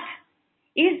that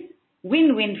is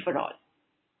win-win for all.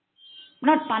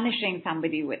 We're not punishing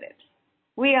somebody with it.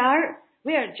 We are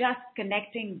just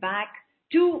connecting back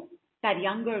to that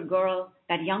younger girl,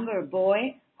 that younger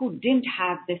boy who didn't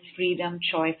have this freedom,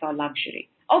 choice, or luxury.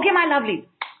 Okay, my lovely,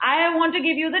 I want to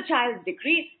give you the child's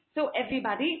decree. So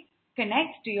everybody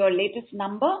connect to your latest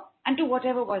number and to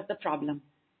whatever was the problem.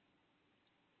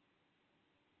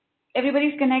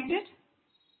 Everybody's connected?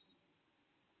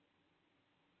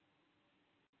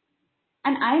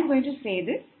 And I'm going to say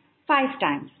this 5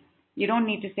 times. You don't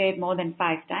need to say it more than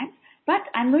 5 times, but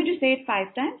I'm going to say it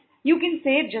 5 times. You can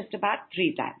say it just about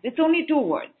 3 times. It's only 2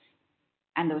 words.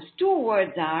 And those 2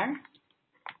 words are,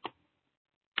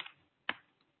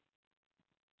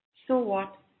 so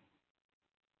what?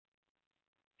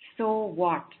 So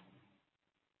what?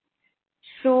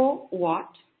 So what?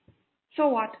 So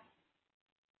what?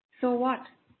 So what?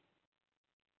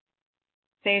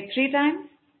 Say it 3 times,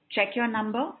 check your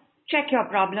number, check your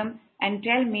problem, and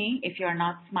tell me if you're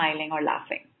not smiling or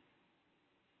laughing.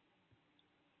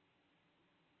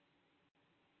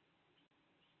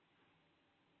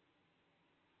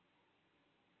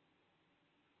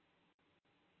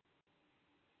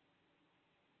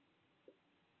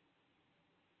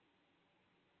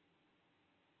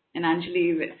 And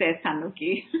Anjali says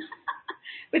Sanuki.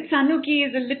 But Sanuki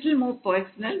is a little more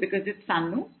personal because it's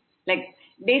Sanu. Like,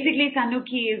 basically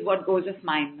Sanuki is what goes of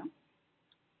mine, no?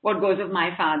 What goes of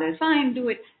my father's, fine, do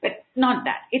it. But not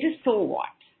that. It is so what?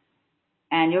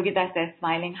 And Yogita says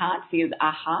smiling heart feels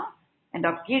aha. And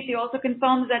Dr. Kirti also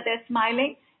confirms that they're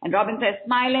smiling. And Robin says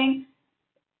smiling,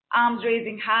 arms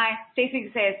raising high.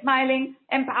 Stacey says smiling,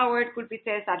 empowered. Kulpi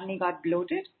says suddenly got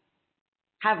bloated.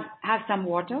 Have some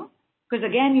water. Because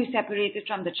again, you separated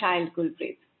from the child,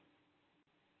 Kulpreet.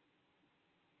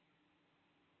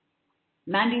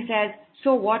 Mandy says,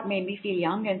 so what made me feel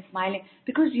young and smiling?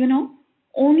 Because,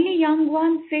 only young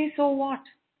ones say so what.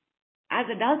 As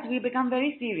adults, we become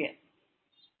very serious.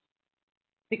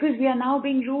 Because we are now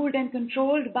being ruled and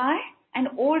controlled by an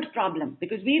old problem.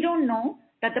 Because we don't know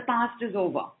that the past is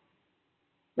over.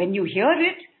 When you hear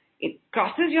it, it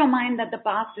crosses your mind that the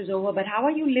past is over. But how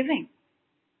are you living?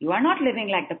 You are not living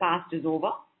like the past is over.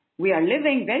 We are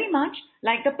living very much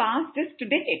like the past is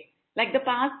today. Like the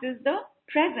past is the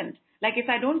present. Like if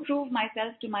I don't prove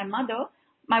myself to my mother,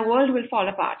 my world will fall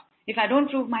apart. If I don't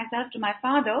prove myself to my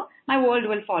father, my world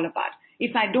will fall apart.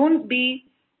 If I don't be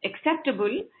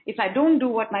acceptable, if I don't do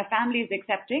what my family is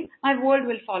accepting, my world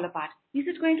will fall apart. Is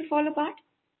it going to fall apart?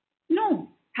 No.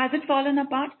 Has it fallen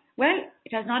apart? Well,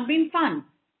 it has not been fun,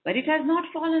 but it has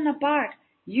not fallen apart.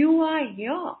 You are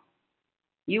here.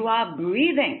 You are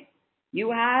breathing.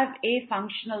 You have a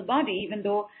functional body, even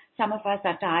though some of us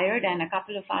are tired and a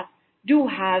couple of us do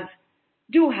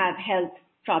have health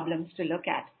problems to look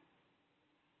at.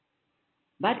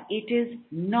 But it is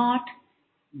not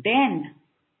then.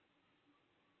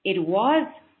 It was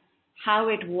how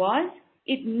it was.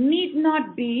 It need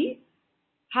not be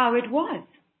how it was.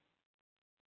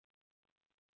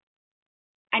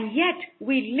 And yet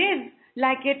we live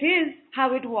like it is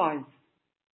how it was.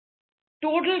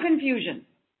 Total confusion.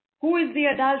 Who is the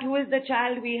adult? Who is the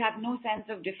child? We have no sense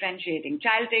of differentiating.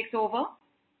 Child takes over.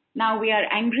 Now we are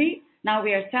angry. Now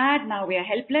we are sad. Now we are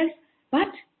helpless. But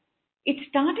it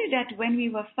started at when we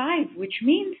were 5, which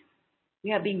means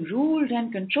we are being ruled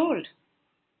and controlled.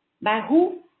 By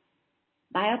who?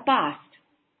 By a past.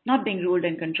 Not being ruled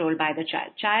and controlled by the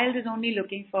child. Child is only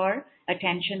looking for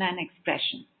attention and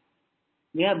expression.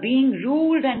 We are being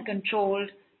ruled and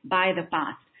controlled by the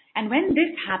past. And when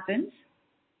this happens,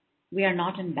 we are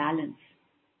not in balance.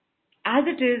 As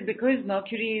it is, because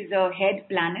Mercury is a head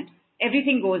planet,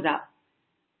 everything goes up.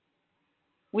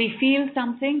 We feel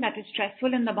something that is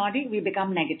stressful in the body, we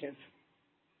become negative.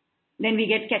 Then we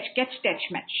get catch.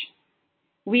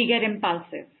 We get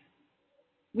impulsive.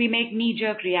 We make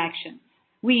knee-jerk reactions.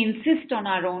 We insist on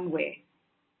our own way.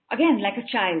 Again, like a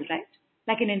child, right?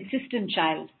 Like an insistent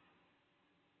child.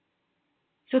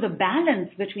 So the balance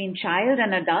between child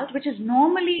and adult, which is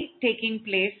normally taking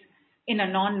place in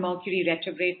a non-Mercury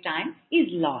retrograde time, is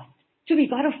lost. So we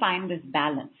got to find this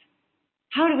balance.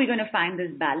 How are we going to find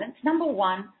this balance? Number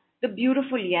 1, the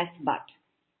beautiful yes but.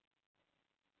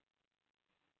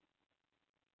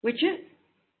 Which is,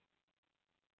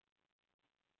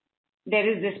 there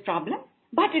is this problem,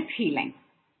 but it's healing.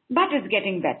 But it's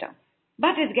getting better.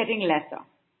 But it's getting lesser.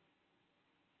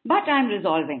 But I'm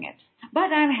resolving it.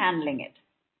 But I'm handling it.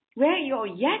 Where your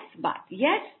yes but.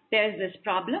 Yes, there's this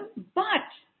problem, but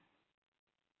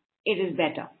it is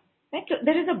better. Right? So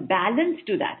there is a balance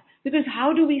to that. Because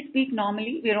how do we speak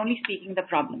normally? We are only speaking the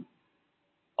problem.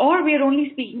 Or we are only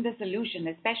speaking the solution,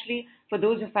 especially for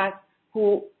those of us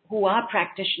who are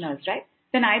practitioners, right?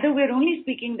 Then either we're only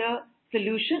speaking the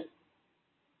solution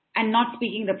and not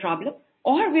speaking the problem,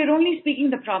 or we're only speaking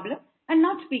the problem and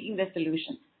not speaking the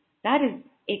solution. That is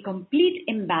a complete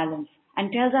imbalance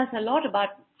and tells us a lot about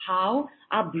how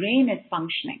our brain is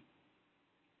functioning.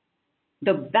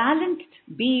 The balanced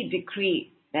B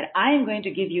decree that I am going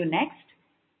to give you next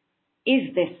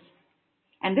is this.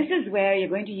 And this is where you're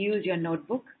going to use your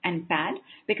notebook and pad,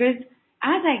 because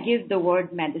as I give the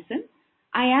word medicine,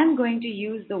 I am going to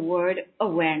use the word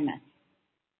awareness.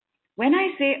 When I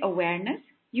say awareness,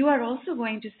 you are also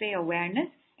going to say awareness,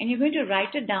 and you're going to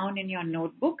write it down in your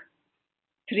notebook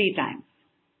 3 times.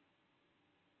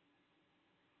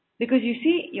 Because you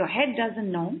see, your head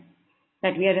doesn't know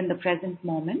that we are in the present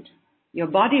moment. Your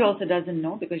body also doesn't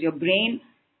know because your brain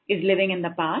is living in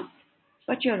the past,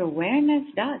 but your awareness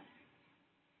does.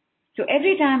 So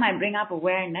every time I bring up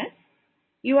awareness,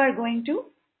 you are going to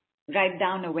write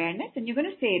down awareness and you're going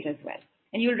to say it as well.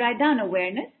 And you'll write down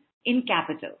awareness in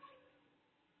capitals.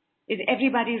 Is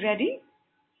everybody ready?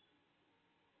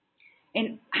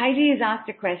 And Heidi is asked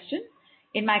a question.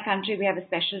 In my country, we have a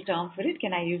special term for it.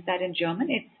 Can I use that in German?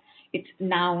 It's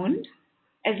noun.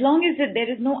 As long as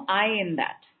there is no I in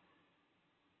that.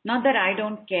 Not that I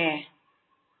don't care.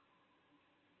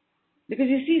 Because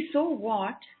you see, so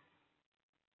what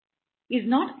is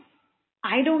not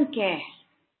I don't care.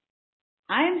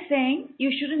 I am saying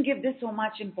you shouldn't give this so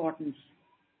much importance.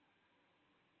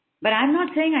 But I'm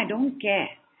not saying I don't care.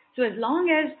 So as long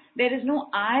as there is no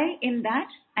I in that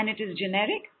and it is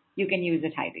generic, you can use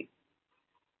it, Heidi.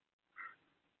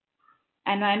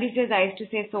 And Mandy says, I used to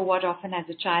say so what often as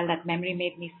a child. That memory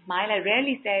made me smile. I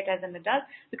rarely say it as an adult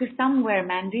because somewhere,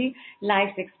 Mandy,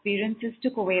 life's experiences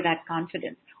took away that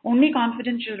confidence. Only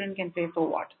confident children can say so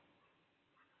what.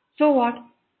 So what?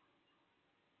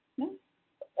 No?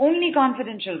 Only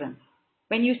confident children.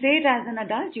 When you say it as an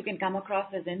adult, you can come across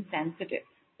as insensitive.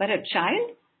 But a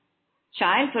child,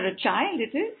 for a child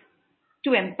it is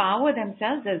to empower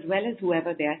themselves as well as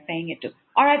whoever they are saying it to.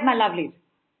 All right, my lovelies.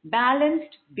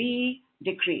 Balanced B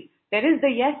decree. There is the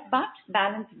yes but,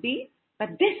 balanced B, but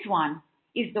this one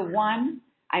is the one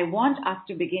I want us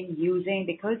to begin using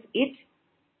because it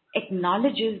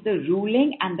acknowledges the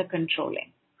ruling and the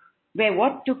controlling, where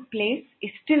what took place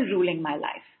is still ruling my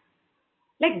life.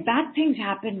 Like bad things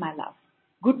happen, my love.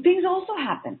 Good things also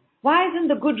happen. Why isn't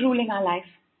the good ruling our life?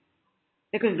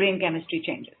 Because brain chemistry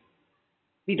changes.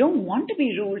 We don't want to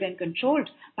be ruled and controlled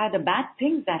by the bad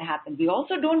things that happen. We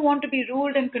also don't want to be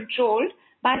ruled and controlled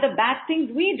by the bad things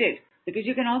we did, because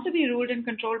you can also be ruled and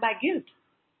controlled by guilt.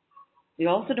 We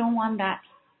also don't want that.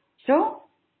 So,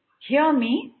 hear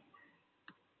me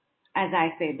as I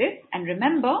say this, and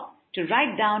remember to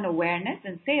write down awareness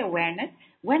and say awareness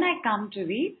when I come to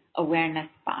the awareness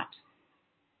part.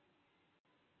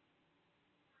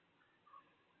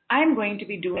 I'm going to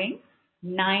be doing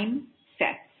 9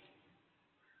 sets.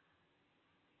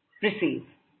 Receive.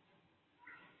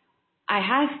 I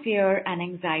have fear and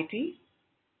anxiety,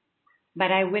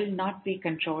 but I will not be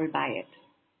controlled by it.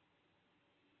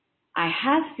 I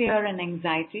have fear and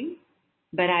anxiety,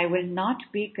 but I will not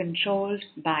be controlled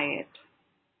by it.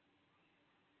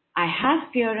 I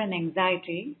have fear and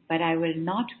anxiety, but I will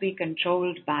not be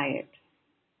controlled by it.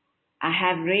 I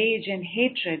have rage and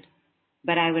hatred,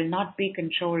 but I will not be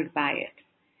controlled by it.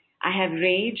 I have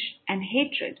rage and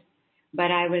hatred, but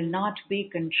I will not be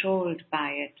controlled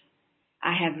by it.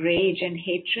 I have rage and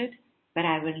hatred, but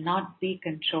I will not be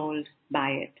controlled by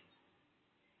it.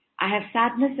 I have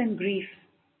sadness and grief,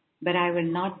 but I will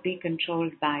not be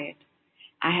controlled by it.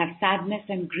 I have sadness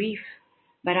and grief,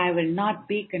 but I will not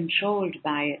be controlled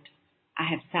by it. I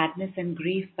have sadness and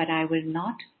grief, but I will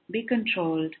not be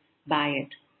controlled by it.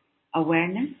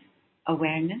 Awareness,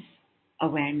 awareness,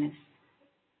 awareness.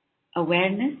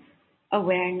 Awareness,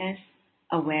 awareness,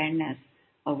 awareness.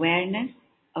 Awareness,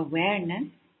 awareness,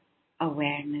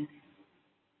 awareness.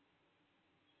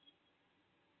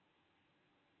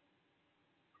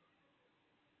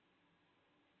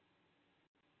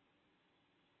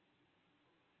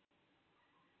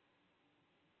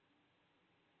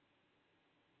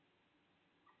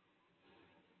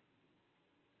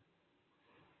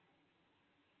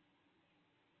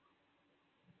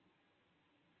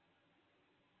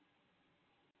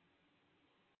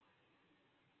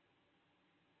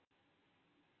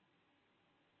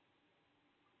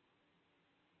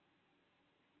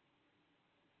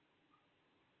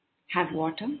 Have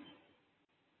water.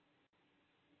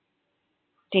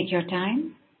 Take your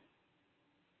time.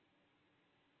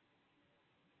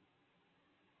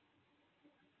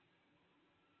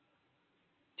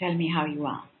 Tell me how you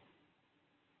are.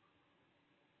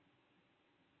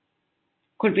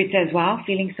 Kulpreet says, wow,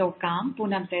 feeling so calm.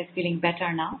 Poonam says, feeling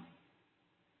better now.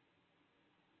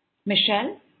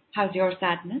 Michelle, how's your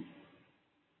sadness?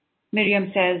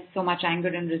 Miriam says, so much anger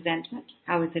and resentment.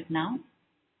 How is it now?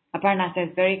 Aparna says,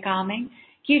 very calming.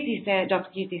 Dr.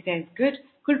 Kirti says, good.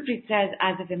 Kulpreet says,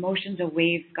 as if emotions or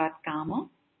waves got calmer.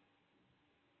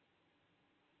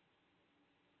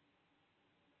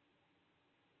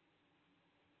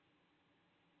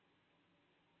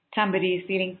 Somebody is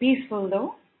feeling peaceful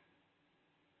though.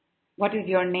 What is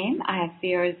your name? I have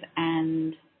fears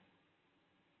and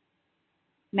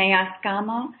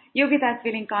Nayaskama. Yogita is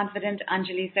feeling confident.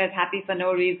 Anjali says happy for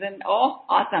no reason. Oh,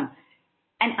 awesome.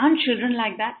 And aren't children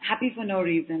like that? Happy for no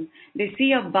reason. They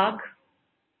see a bug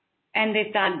and they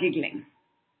start giggling.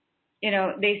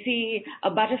 They see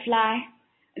a butterfly,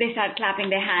 they start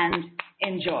clapping their hands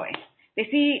in joy. They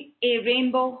see a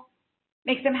rainbow,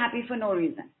 makes them happy for no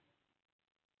reason.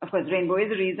 Of course, rainbow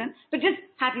is a reason, but just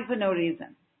happy for no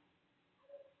reason.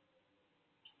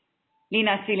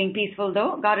 Leena's feeling peaceful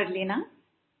though. Got it, Leena?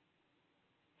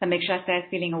 Samiksha says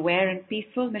feeling aware and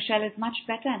peaceful. Michelle is much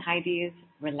better and Heidi is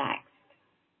relaxed.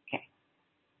 Okay.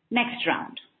 Next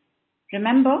round.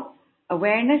 Remember,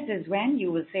 awareness is when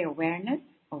you will say awareness,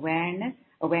 awareness,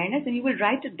 awareness, and you will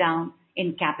write it down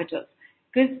in capitals.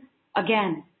 Because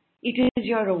again, it is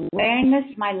your awareness,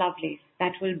 my lovelies,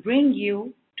 that will bring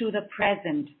you to the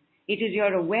present. It is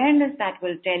your awareness that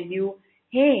will tell you,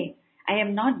 hey, I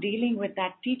am not dealing with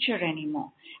that teacher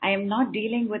anymore. I am not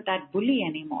dealing with that bully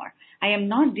anymore. I am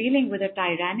not dealing with a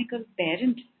tyrannical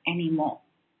parent anymore.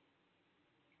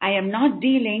 I am not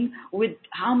dealing with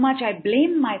how much I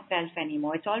blame myself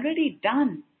anymore. It's already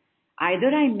done. Either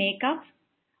I make up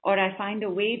or I find a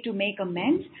way to make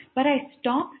amends, but I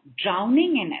stop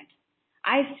drowning in it.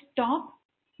 I stop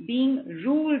being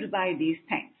ruled by these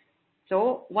things.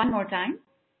 So, one more time.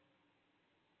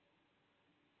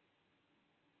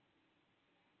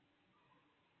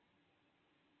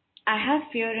 I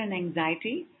have fear and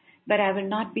anxiety, but I will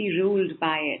not be ruled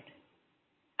by it.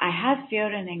 I have fear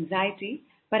and anxiety,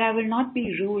 but I will not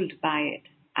be ruled by it.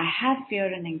 I have fear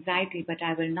and anxiety, but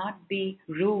I will not be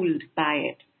ruled by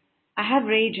it. I have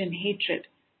rage and hatred,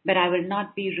 but I will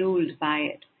not be ruled by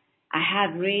it. I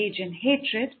have rage and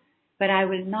hatred, but I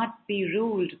will not be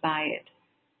ruled by it.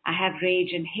 I have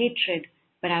rage and hatred,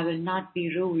 but I will not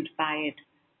be ruled by it.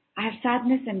 I have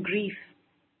sadness and grief,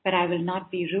 but I will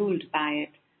not be ruled by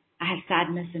it. I have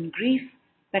sadness and grief,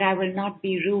 but I will not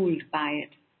be ruled by it.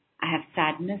 I have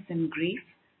sadness and grief,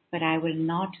 but I will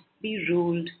not be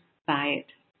ruled by it.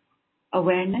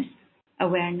 Awareness,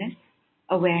 awareness,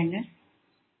 awareness,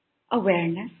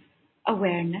 awareness,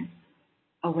 awareness,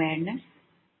 awareness,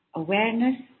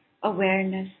 awareness,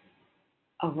 awareness,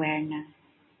 awareness.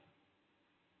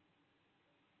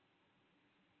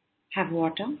 Have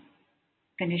water.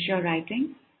 Finish your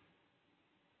writing.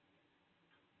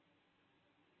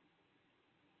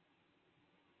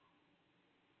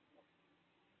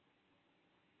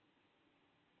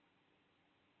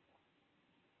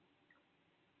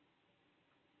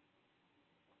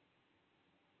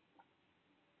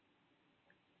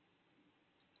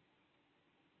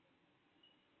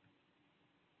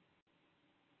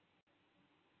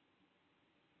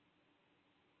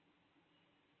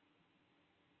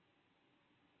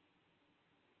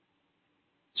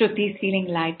 Shruti is feeling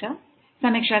lighter.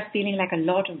 Samiksha is feeling like a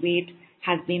lot of weight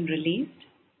has been released,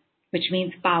 which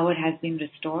means power has been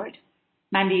restored.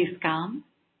 Mandy is calm.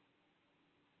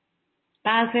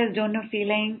 Pal says, don't know,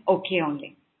 feeling okay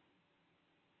only.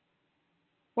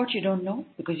 What you don't know?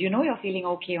 Because you know you're feeling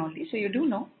okay only, so you do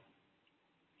know.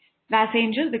 Vas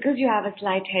Angel, because you have a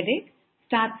slight headache,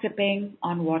 start sipping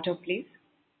on water, please.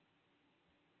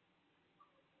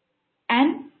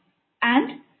 And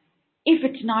if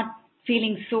it's not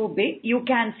feeling so big, you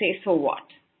can say, so what?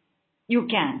 You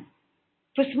can.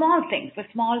 For small things, for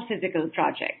small physical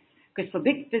projects. Because for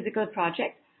big physical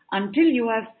projects, until you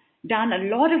have done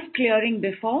a lot of clearing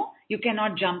before, you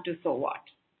cannot jump to so what.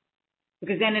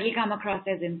 Because then it'll come across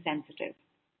as insensitive.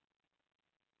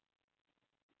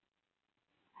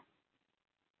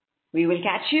 We will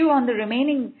catch you on the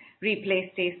remaining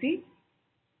replay, Stacey.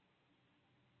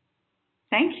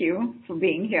 Thank you for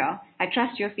being here. I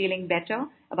trust you're feeling better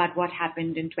about what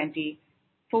happened in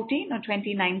 2014 or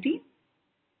 2019.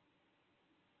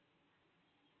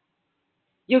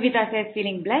 Yogita says,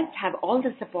 feeling blessed, have all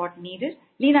the support needed.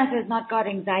 Leena says, not got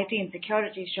anxiety,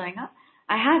 insecurity showing up.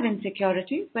 I have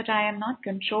insecurities, but I am not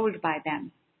controlled by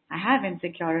them. I have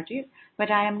insecurities, but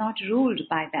I am not ruled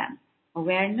by them.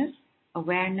 Awareness,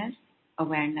 awareness,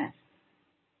 awareness.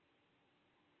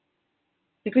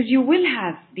 Because you will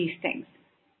have these things.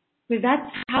 Because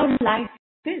that's how life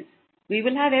is. We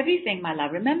will have everything, my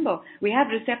love. Remember, we have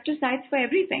receptor sites for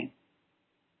everything.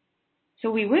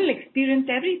 So we will experience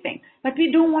everything, but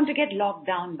we don't want to get locked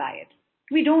down by it.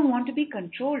 We don't want to be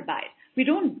controlled by it. We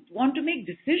don't want to make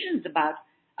decisions about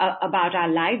our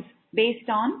lives based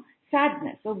on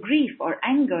sadness or grief or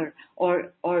anger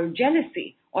or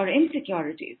jealousy or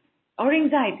insecurities or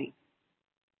anxiety.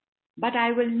 But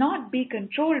I will not be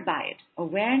controlled by it.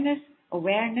 Awareness,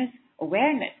 awareness,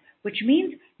 awareness, which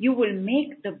means you will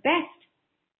make the best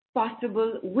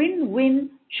possible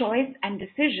win-win choice and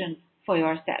decision for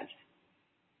yourself.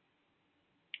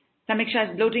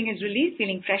 Samiksha's bloating is released,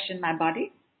 feeling fresh in my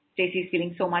body. Stacy's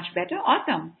feeling so much better.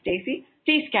 Awesome, Stacy.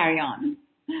 Please carry on.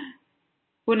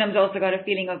 Poonam's also got a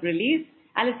feeling of release.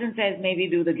 Alison says maybe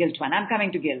do the guilt one. I'm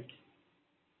coming to guilt.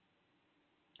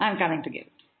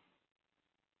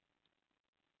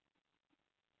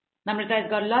 Namrata has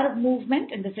got a lot of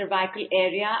movement in the cervical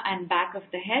area and back of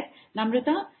the head.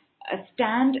 Namrata,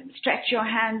 stretch your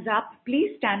hands up.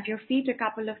 Please stamp your feet a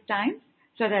couple of times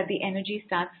so that the energy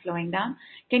starts flowing down.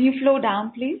 Can you flow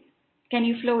down, please? Can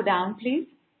you flow down, please?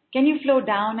 Can you flow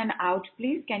down and out,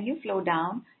 please? Can you flow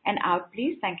down and out,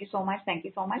 please? Thank you so much. Thank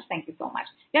you so much. Thank you so much.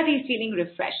 Yati is feeling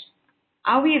refreshed.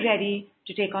 Are we ready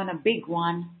to take on a big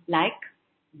one like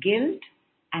guilt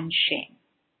and shame?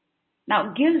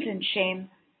 Now, guilt and shame,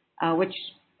 which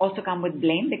also come with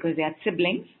blame because they are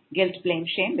siblings, guilt, blame,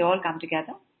 shame, they all come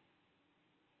together.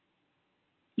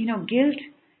 Guilt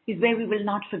is where we will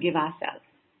not forgive ourselves.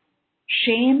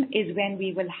 Shame is when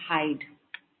we will hide,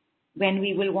 when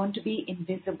we will want to be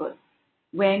invisible,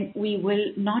 when we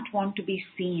will not want to be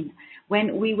seen,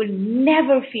 when we will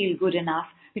never feel good enough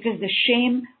because the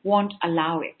shame won't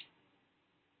allow it.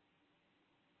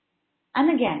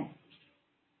 And again,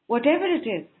 whatever it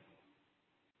is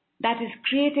that is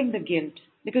creating the guilt,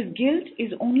 because guilt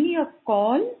is only a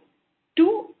call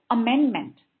to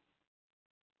amendment.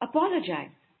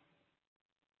 Apologize.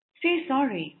 Say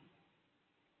sorry.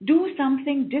 Do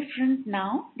something different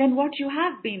now than what you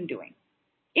have been doing.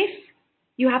 If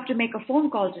you have to make a phone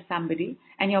call to somebody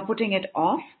and you're putting it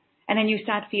off, and then you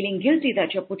start feeling guilty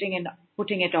that you're putting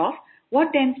it off,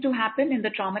 what tends to happen in the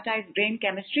traumatized brain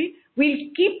chemistry? We'll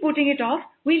keep putting it off.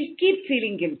 We'll keep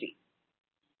feeling guilty.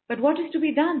 But what is to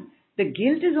be done? The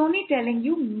guilt is only telling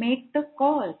you, make the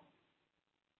call.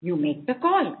 You make the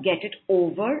call. Get it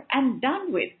over and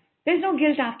done with. There's no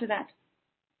guilt after that.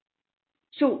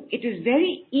 So it is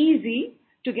very easy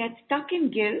to get stuck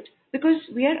in guilt because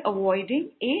we are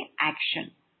avoiding an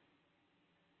action.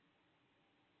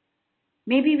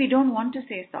 Maybe we don't want to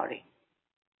say sorry.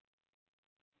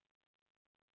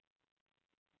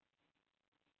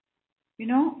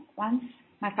 Once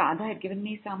my father had given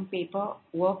me some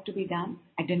paperwork to be done,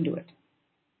 I didn't do it.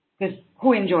 Because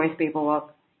who enjoys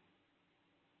paperwork?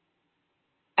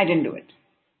 I didn't do it.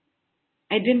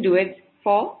 I didn't do it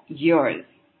for years.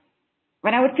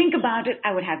 When I would think about it,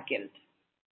 I would have guilt.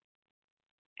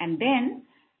 And then,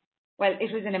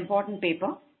 it was an important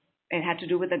paper. It had to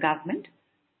do with the government.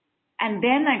 And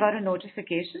then I got a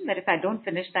notification that if I don't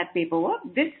finish that paperwork,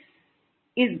 this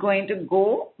is going to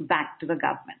go back to the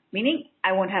government, meaning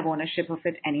I won't have ownership of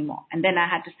it anymore. And then I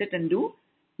had to sit and do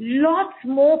lots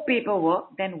more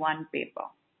paperwork than one paper.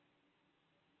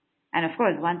 And of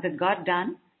course, once it got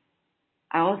done,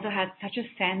 I also had such a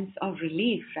sense of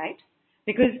relief, right?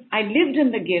 Because I lived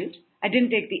in the guilt, I didn't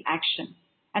take the action.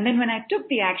 And then when I took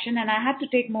the action, and I had to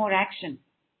take more action,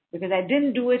 because I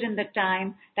didn't do it in the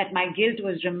time that my guilt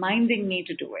was reminding me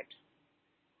to do it.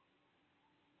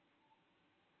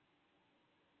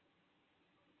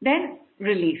 Then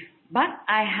relief. But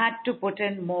I had to put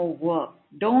in more work.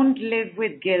 Don't live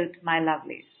with guilt, my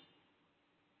lovelies.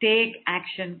 Take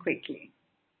action quickly.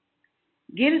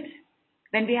 Guilt,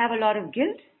 when we have a lot of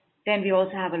guilt, then we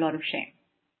also have a lot of shame.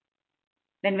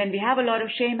 Then when we have a lot of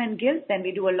shame and guilt, then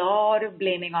we do a lot of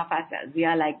blaming of ourselves. We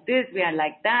are like this, we are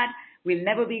like that, we'll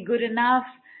never be good enough.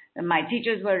 My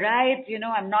teachers were right,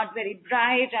 I'm not very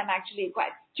bright, I'm actually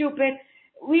quite stupid.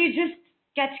 We just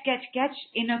catch,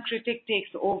 inner critic takes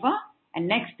over, and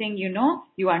next thing you know,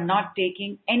 you are not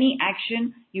taking any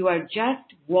action, you are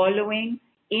just wallowing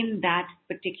in that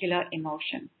particular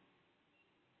emotion.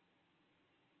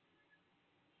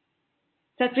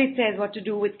 Satrit says what to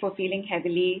do for feeling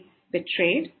heavily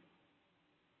betrayed.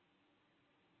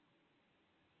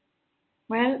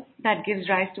 Well, that gives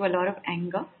rise to a lot of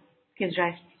anger, gives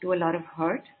rise to a lot of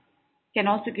hurt, can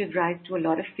also give rise to a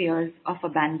lot of fears of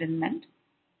abandonment.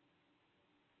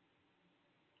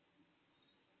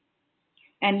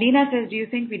 And Lena says, do you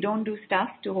think we don't do stuff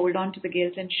to hold on to the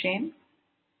guilt and shame?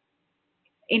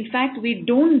 In fact, we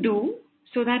don't do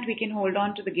so that we can hold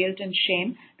on to the guilt and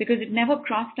shame because it never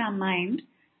crossed our mind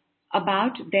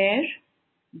about their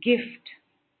gift.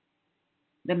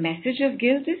 The message of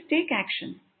guilt is take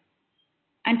action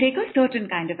and take a certain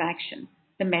kind of action.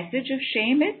 The message of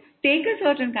shame is take a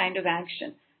certain kind of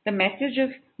action. The message of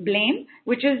blame,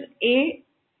 which is a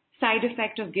side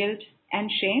effect of guilt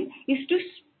and shame, is to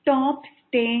stop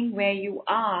staying where you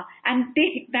are and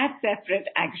take that separate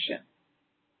action.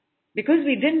 Because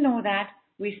we didn't know that,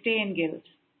 we stay in guilt,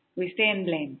 we stay in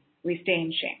blame, we stay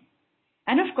in shame.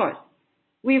 And of course,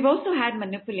 We've also had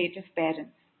manipulative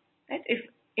parents. Right?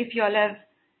 If you all have,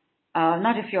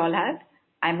 not if you all have,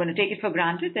 I'm going to take it for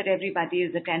granted that everybody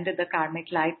has attended the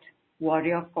Karmic Light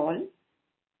Warrior call.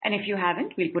 And if you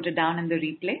haven't, we'll put it down in the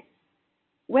replay,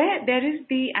 where there is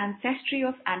the ancestry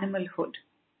of animalhood,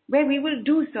 where we will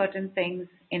do certain things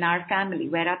in our family,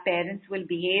 where our parents will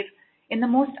behave in the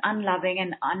most unloving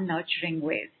and unnurturing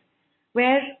ways,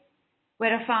 where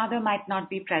a father might not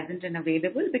be present and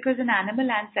available, because in animal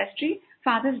ancestry,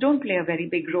 fathers don't play a very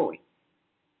big role.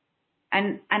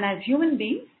 And as human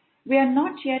beings, we are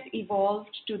not yet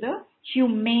evolved to the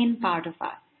humane part of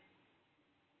us.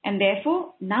 And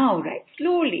therefore, now, right,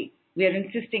 slowly, we are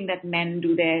insisting that men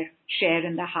do their share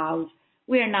in the house.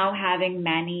 We are now having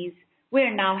nannies. We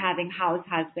are now having house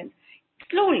husbands.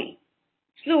 Slowly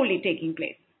taking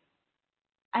place.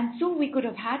 And so we could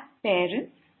have had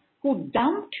parents who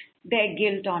dumped their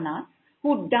guilt on us,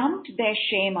 who dumped their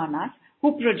shame on us,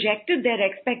 who projected their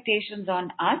expectations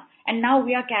on us, and now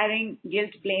we are carrying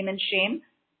guilt, blame, and shame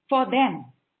for them.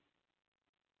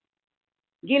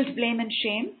 Guilt, blame, and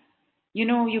shame.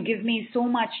 You give me so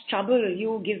much trouble.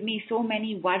 You give me so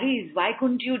many worries. Why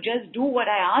couldn't you just do what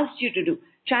I asked you to do?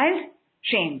 Child,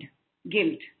 shamed,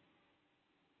 guilt.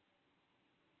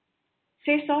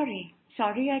 Say sorry.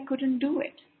 Sorry, I couldn't do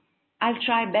it. I'll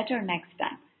try better next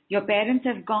time. Your parents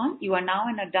have gone. You are now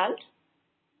an adult.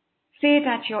 Say it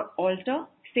at your altar.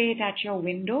 Say it at your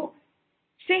window.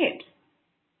 Say it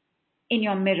in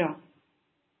your mirror.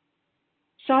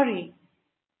 Sorry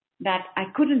that I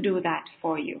couldn't do that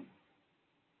for you.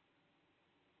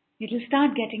 It will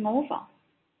start getting over.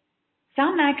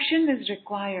 Some action is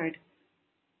required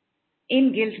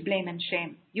in guilt, blame, and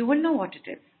shame. You will know what it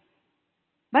is.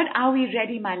 But are we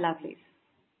ready, my lovelies,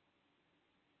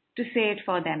 to say it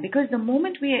for them? Because the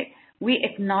moment we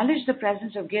acknowledge the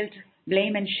presence of guilt,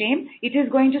 blame, and shame, it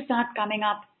is going to start coming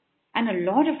up. And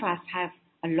a lot of us have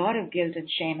a lot of guilt and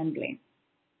shame and blame.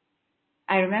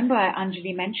 I remember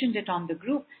Anjali mentioned it on the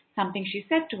group, something she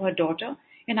said to her daughter,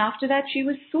 and after that she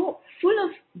was so full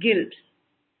of guilt.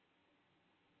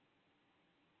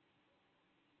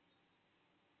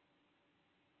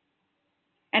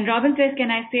 And Robin says,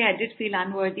 can I say I did feel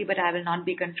unworthy, but I will not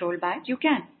be controlled by it? You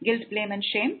can. Guilt, blame, and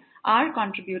shame are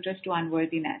contributors to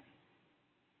unworthiness.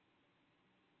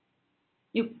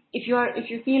 If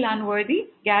you feel unworthy,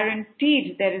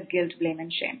 guaranteed there is guilt, blame,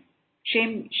 and shame.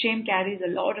 Shame carries a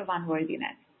lot of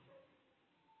unworthiness.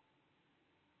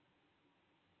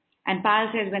 And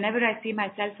Payal says, whenever I see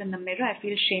myself in the mirror, I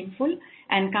feel shameful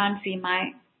and can't see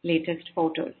my latest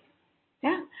photos.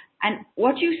 Yeah. And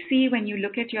what you see when you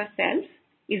look at yourself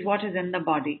is what is in the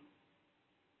body.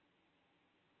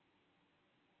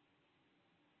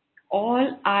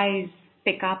 All eyes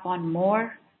pick up on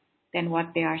more than what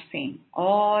they are seeing.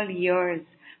 All ears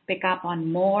pick up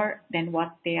on more than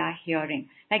what they are hearing.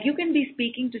 Like you can be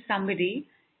speaking to somebody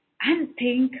and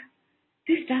think,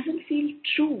 this doesn't feel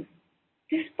true.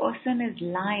 This person is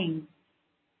lying.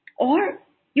 Or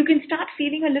you can start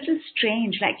feeling a little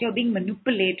strange, like you're being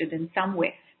manipulated in some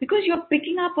way, because you're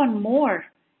picking up on more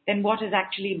than what is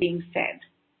actually being said.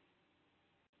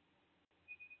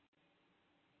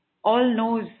 All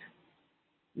nose,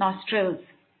 nostrils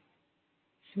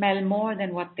smell more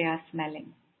than what they are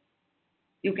smelling.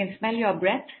 You can smell your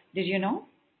breath. Did you know?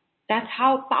 That's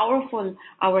how powerful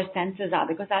our senses are,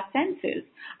 because our senses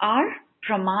are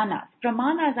pramanas.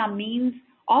 Pramanas are means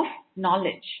of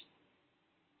knowledge.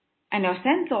 And your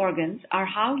sense organs are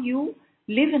how you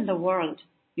live in the world.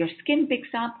 Your skin picks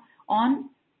up on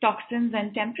toxins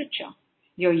and temperature.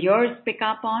 Your ears pick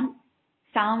up on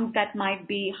sounds that might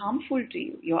be harmful to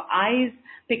you. Your eyes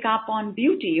pick up on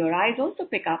beauty. Your eyes also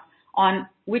pick up on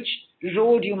which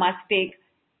road you must take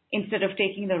instead of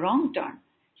taking the wrong turn.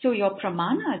 So your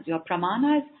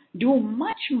pramanas do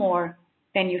much more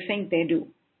than you think they do.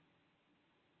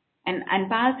 And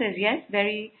Payal says, yes,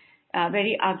 very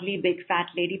ugly, big, fat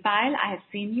lady. Payal, I have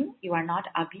seen you. You are not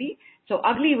ugly. So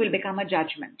ugly will become a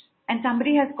judgment. And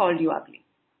somebody has called you ugly.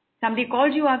 Somebody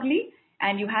called you ugly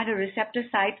and you had a receptor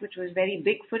site which was very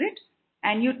big for it,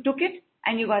 and you took it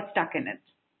and you got stuck in it.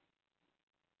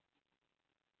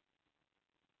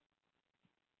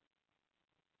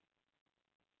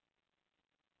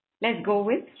 Let's go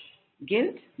with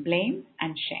guilt, blame,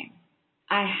 and shame.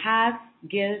 I have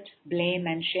guilt, blame,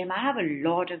 and shame. I have a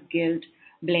lot of guilt,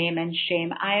 blame, and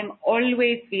shame. I am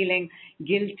always feeling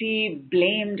guilty,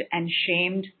 blamed, and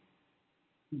shamed.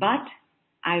 But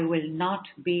I will not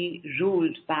be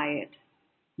ruled by it.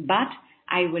 But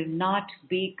I will not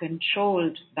be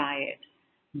controlled by it.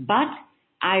 But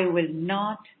I will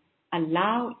not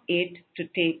allow it to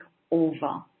take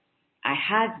over. I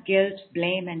have guilt,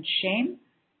 blame, and shame,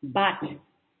 but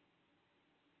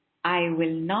I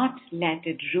will not let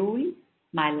it rule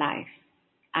my life.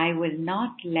 I will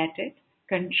not let it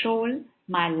control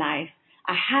my life.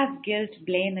 I have guilt,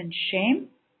 blame, and shame,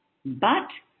 but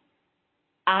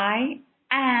I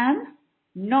am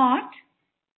not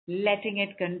letting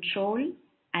it control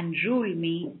and rule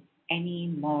me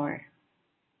anymore.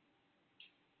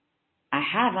 I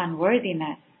have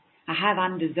unworthiness. I have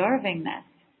undeservingness.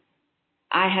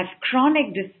 I have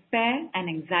chronic despair and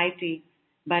anxiety,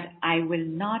 but I will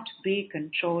not be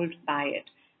controlled by it.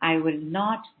 I will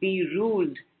not be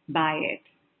ruled by it.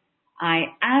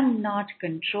 I am not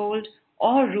controlled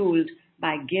or ruled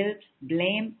by guilt,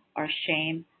 blame, or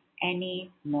shame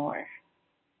anymore.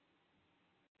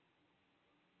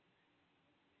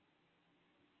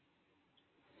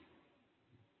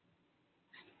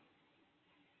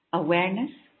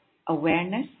 Awareness,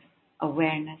 awareness,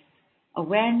 awareness,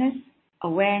 awareness,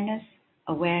 awareness,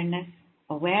 awareness,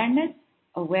 awareness,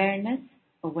 awareness,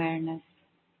 awareness.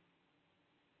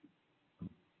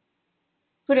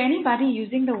 For anybody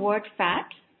using the word fat,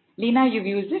 Lena, you've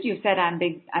used it. You've said I'm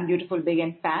big, I'm beautiful, big,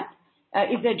 and fat.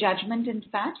 Is there judgment in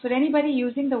fat? For anybody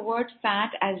using the word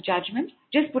fat as judgment,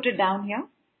 just put it down here.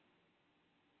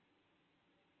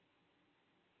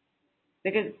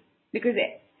 Because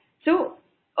so,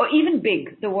 or even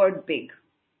big, the word big,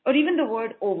 or even the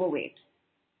word overweight.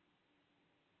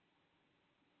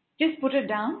 Just put it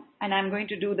down, and I'm going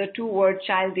to do the 2-word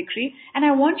child decree, and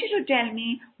I want you to tell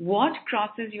me what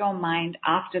crosses your mind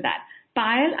after that.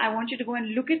 Payal, I want you to go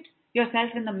and look at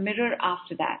yourself in the mirror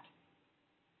after that.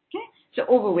 Okay? So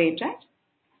overweight, right?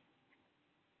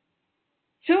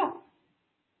 So,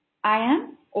 I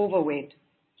am overweight.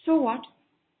 So what?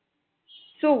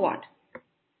 So what?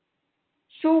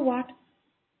 So what?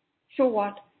 So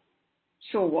what?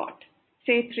 So what?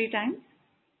 Say it 3 times.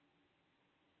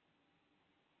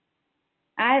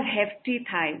 I have hefty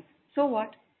thighs. So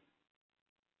what?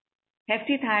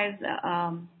 Hefty thighs,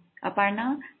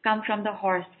 Aparna, come from the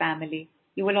horse family.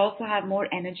 You will also have more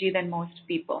energy than most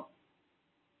people.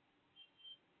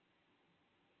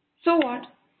 So what?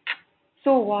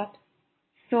 So what?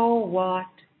 So what?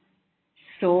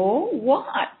 So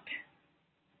what?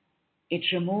 It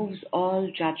removes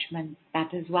all judgment.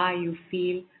 That is why you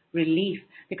feel relief.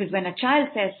 Because when a child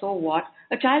says, so what?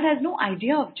 A child has no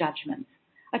idea of judgment.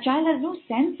 A child has no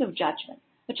sense of judgment.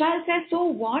 A child says, so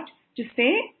what? To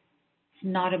say, it's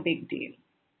not a big deal.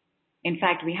 In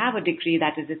fact, we have a decree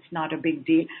that is, it's not a big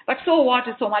deal. But so what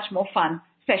is so much more fun,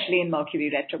 especially in Mercury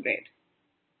retrograde.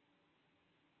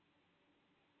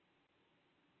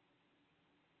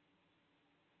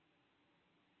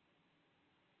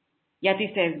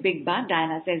 Yati says big butt,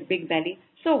 Diana says big belly.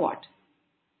 So what?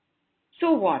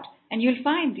 So what? And you'll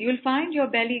find your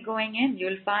belly going in.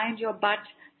 You'll find your butt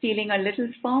feeling a little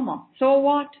firmer. So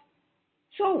what?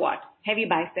 So what? Heavy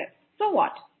biceps. So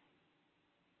what?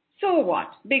 So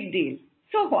what? Big deal.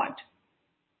 So what?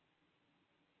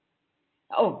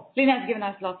 Oh, Lina's given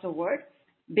us lots of words.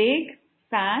 Big,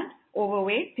 fat,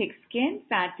 overweight, thick skin,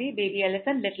 fatty, baby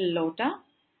elephant, little lota.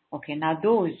 Okay, now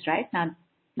those, right? Now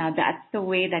that's the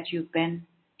way that you've been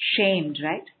shamed,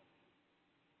 right?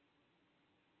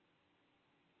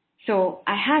 So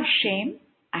I have shame.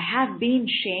 I have been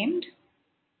shamed.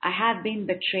 I have been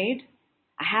betrayed.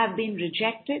 I have been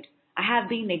rejected. I have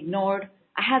been ignored.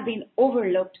 I have been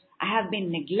overlooked. I have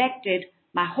been neglected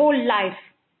my whole life.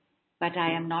 But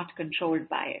I am not controlled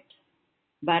by it.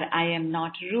 But I am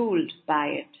not ruled by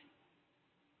it.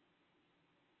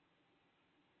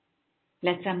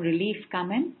 Let some relief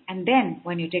come in. And then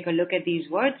when you take a look at these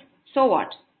words, so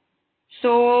what?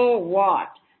 So what?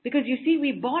 Because you see,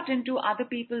 we bought into other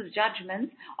people's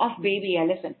judgments of baby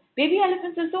elephants. Baby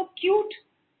elephants are so cute.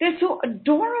 They're so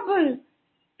adorable.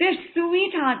 They're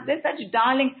sweethearts. They're such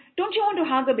darling. Don't you want to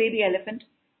hug a baby elephant?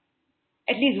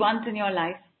 At least once in your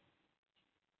life.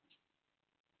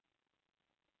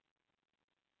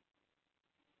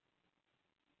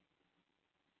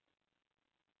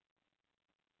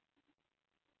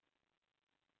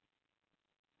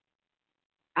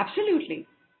 Absolutely.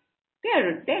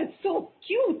 They're so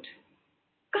cute.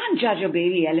 Can't judge a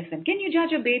baby elephant. Can you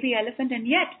judge a baby elephant? And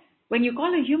yet, when you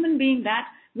call a human being that,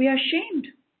 we are shamed.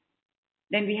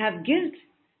 Then we have guilt.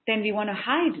 Then we want to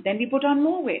hide. Then we put on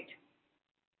more weight.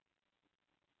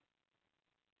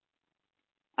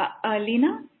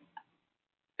 Lena,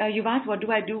 you've asked, what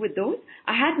do I do with those?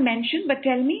 I had mentioned, but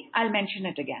tell me, I'll mention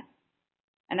it again.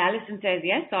 And Alison says,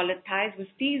 yes, solid thighs was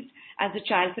teased as a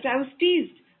child, but I was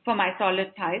teased for my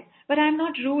solid thighs, but I'm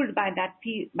not ruled by that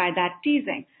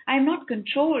teasing. I'm not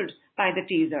controlled by the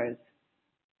teasers.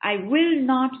 I will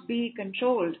not be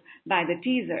controlled by the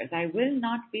teasers. I will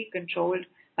not be controlled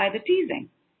by the teasing.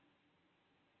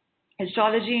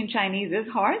 Astrology in Chinese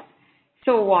is horse.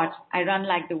 So what? I run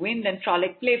like the wind and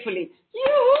frolic playfully.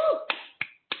 Yoo-hoo!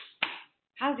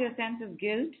 How's your sense of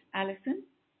guilt, Alison?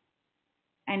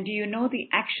 And do you know the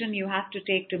action you have to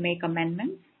take to make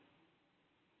amendments?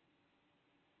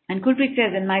 And Kulpreet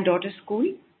says, in my daughter's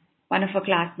school, one of her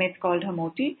classmates called her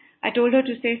Moti. I told her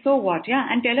to say, so what? Yeah,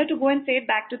 and tell her to go and say it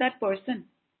back to that person.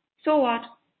 So what?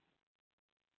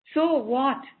 So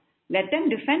what? Let them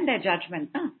defend their judgment.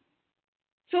 Huh?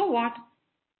 So what?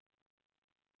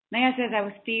 Naya says, I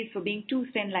was teased for being too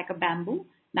thin like a bamboo.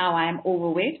 Now I am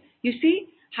overweight. You see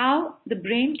how the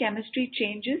brain chemistry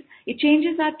changes? It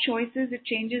changes our choices. It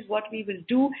changes what we will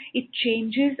do. It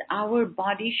changes our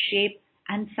body shape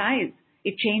and size.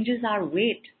 It changes our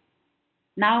weight.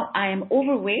 Now I am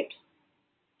overweight.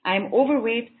 I am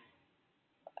overweight.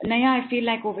 Naya, I feel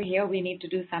like over here we need to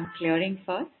do some clearing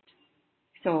first.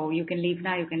 So you can leave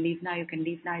now, you can leave now, you can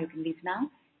leave now, you can leave now.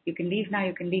 You can leave now,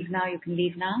 you can leave now, you can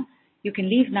leave now. You can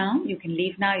leave now, you can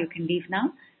leave now, you can leave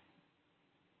now.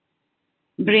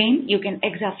 Brain, you can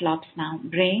exaflops now.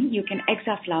 Brain, you can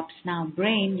exaflops now.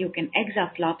 Brain, you can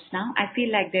exaflops now. I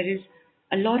feel like there is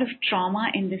a lot of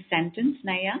trauma in this sentence,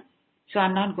 Naya. So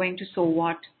I'm not going to so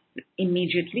what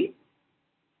immediately.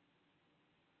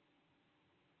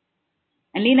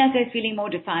 And Lena says feeling more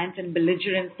defiance and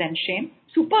belligerence than shame.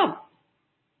 Superb.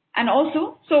 And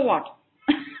also, so what?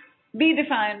 Be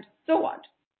defiant. So what?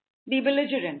 Be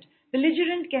belligerent.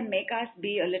 Belligerent can make us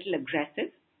be a little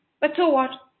aggressive. But so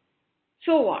what?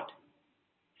 So what?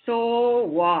 So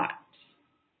what?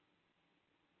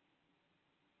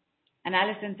 And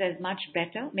Alison says, much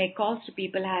better. Make calls to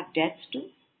people have debts too.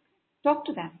 Talk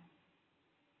to them.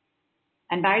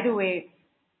 And by the way,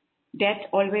 debt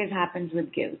always happens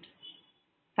with guilt.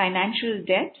 Financial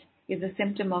debt is a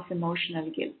symptom of emotional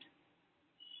guilt.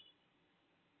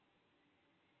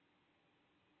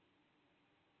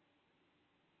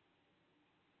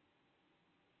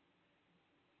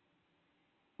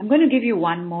 I'm going to give you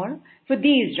one more. For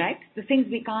these, right, the things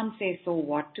we can't say so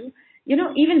what to.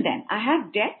 Even then, I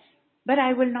have debts, but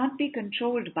I will not be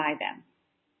controlled by them.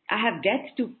 I have debts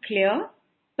to clear,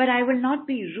 but I will not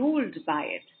be ruled by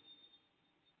it.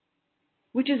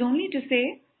 Which is only to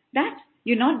say that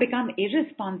you not become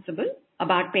irresponsible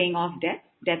about paying off debts.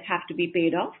 Debts have to be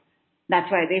paid off.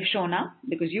 That's why they've shown up,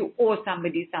 because you owe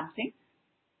somebody something.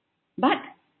 But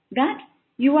that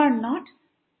you are not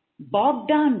bogged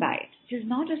down by it. It is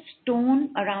not a stone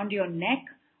around your neck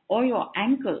or your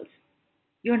ankles.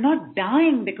 You're not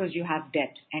dying because you have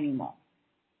debt anymore.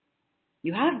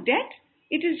 You have debt.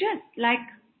 It is just like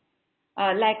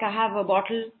I have a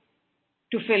bottle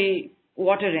to fill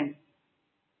water in.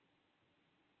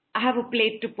 I have a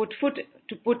plate to put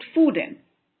food in.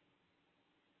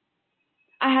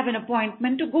 I have an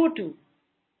appointment to go to.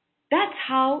 That's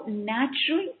how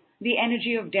natural the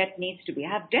energy of debt needs to be.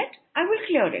 I have debt, I will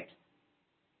clear it.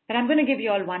 But I'm going to give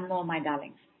you all one more, my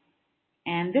darlings.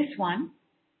 And this one,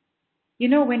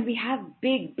 when we have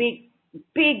big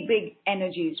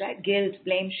energies, right? Guilt,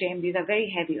 blame, shame, these are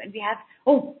very heavy. And we have,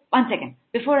 one second.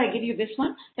 Before I give you this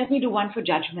one, let me do one for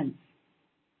judgment.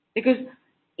 Because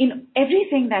in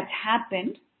everything that's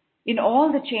happened, in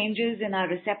all the changes in our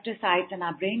receptor sites and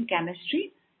our brain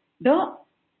chemistry, the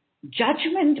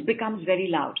judgment becomes very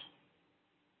loud.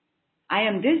 I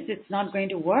am this, it's not going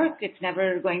to work, it's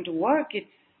never going to work, it's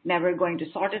never going to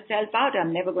sort itself out,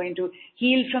 I'm never going to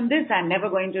heal from this, I'm never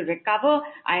going to recover,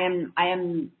 I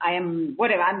am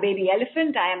whatever, I'm baby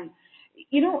elephant,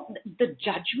 the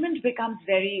judgment becomes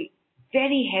very,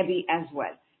 very heavy as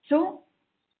well. So,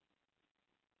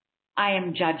 I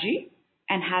am judgy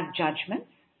and have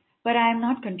judgments, but I am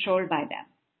not controlled by them.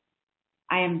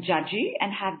 I am judgy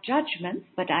and have judgments,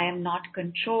 but I am not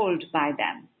controlled by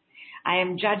them. I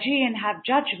am judgy and have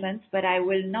judgments, but I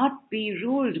will not be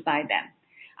ruled by them.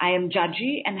 I am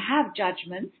judgy and have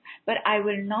judgments, but I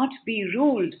will not be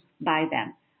ruled by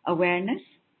them. Awareness,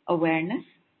 awareness,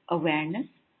 awareness,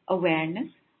 awareness,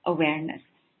 awareness.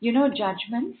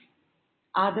 Judgments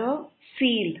are the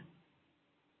seal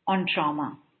on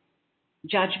trauma.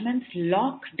 Judgments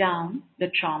lock down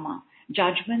the trauma.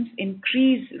 Judgments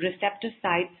increase receptor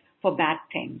sites for bad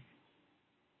things.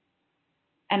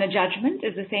 And a judgment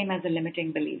is the same as a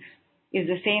limiting belief, is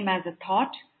the same as a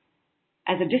thought,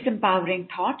 as a disempowering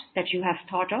thought that you have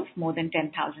thought of more than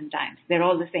 10,000 times. They're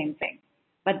all the same thing.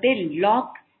 But they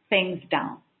lock things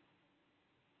down.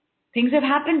 Things have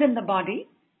happened in the body.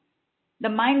 The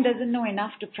mind doesn't know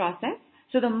enough to process.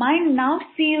 So the mind now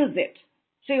seals it.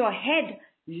 So your head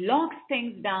locks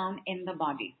things down in the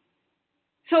body.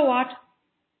 So what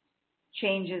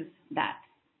changes that?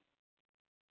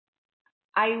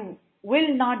 I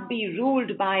will not be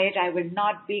ruled by it, I will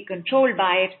not be controlled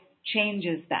by it,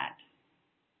 changes that.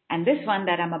 And this one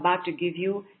that I'm about to give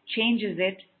you changes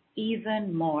it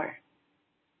even more.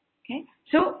 Okay?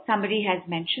 So somebody has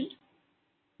mentioned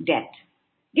debt.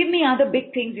 Give me other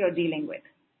big things you're dealing with.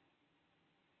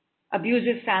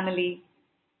 Abusive family,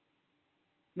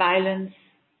 violence.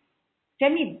 Tell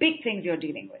me big things you're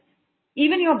dealing with.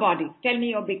 Even your body. Tell me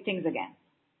your big things again.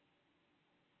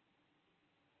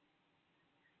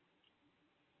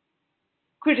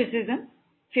 Criticism,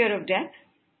 fear of death.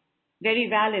 Very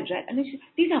valid, right? And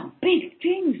these are big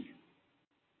things.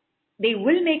 They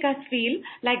will make us feel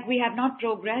like we have not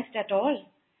progressed at all.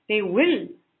 They will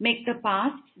make the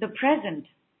past the present.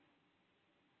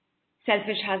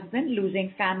 Selfish husband,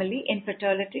 losing family,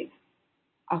 infertility.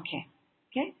 Okay,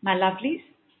 my lovelies.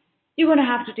 You're going to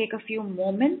have to take a few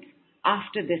moments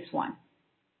after this one.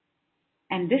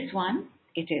 And this one,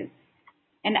 it is.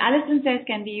 And Allison says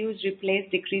can be used, replace,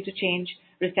 decree to change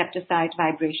receptor site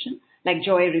vibration, like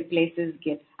joy replaces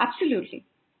guilt. Absolutely.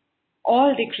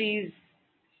 All decrees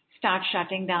start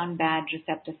shutting down bad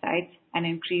receptor sites and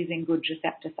increasing good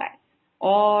receptor sites.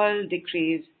 All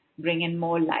decrees bring in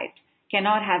more light.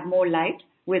 Cannot have more light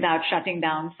without shutting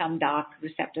down some dark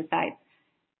receptor sites.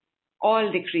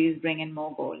 All decrees bring in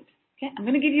more gold. Okay, I'm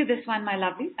going to give you this one, my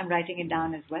lovelies. I'm writing it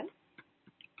down as well.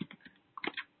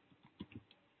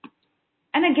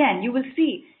 And again, you will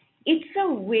see, it's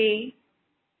a way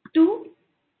to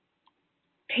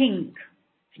think.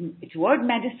 It's word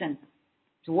medicine.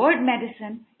 It's word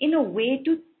medicine in a way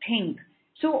to think.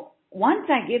 So once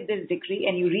I give this decree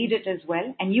and you read it as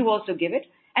well, and you also give it,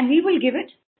 and we will give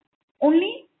it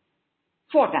only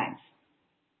 4 times.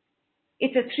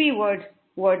 It's a 3-word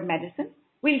word medicine.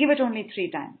 We'll give it only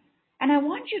 3 times. And I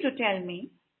want you to tell me,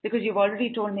 because you've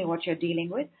already told me what you're dealing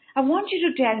with, I want you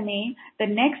to tell me the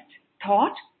next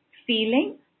thought,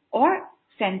 feeling, or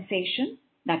sensation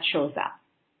that shows up.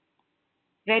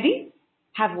 Ready?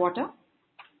 Have water.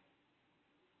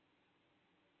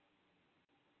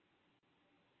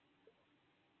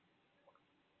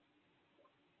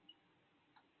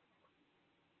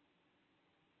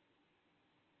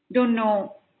 Don't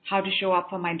know how to show up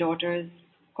for my daughter's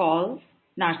calls,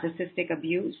 narcissistic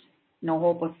abuse, no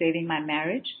hope of saving my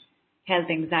marriage, health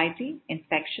anxiety,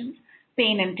 infections,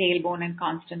 pain in tailbone and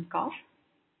constant cough,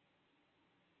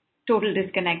 total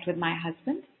disconnect with my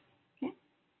husband. Okay.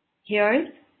 Here's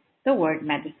the word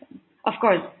medicine. Of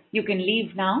course, you can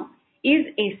leave now is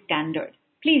a standard.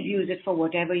 Please use it for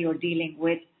whatever you're dealing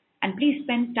with, and please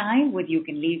spend time with you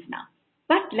can leave now.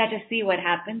 But let us see what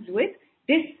happens with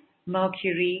this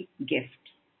Mercury gift.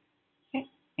 Okay.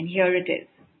 And here it is.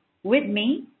 With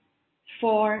me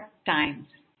 4 times.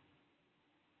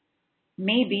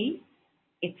 Maybe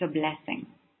it's a blessing.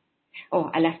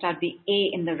 Oh, I left out the A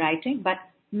in the writing, but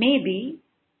maybe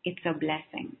it's a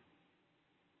blessing.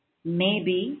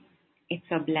 Maybe it's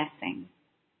a blessing.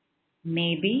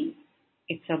 Maybe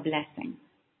it's a blessing.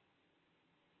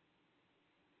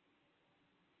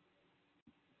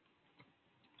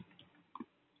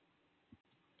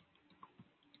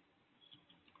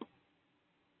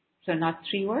 So not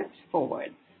 3 words, 4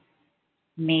 words.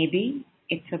 Maybe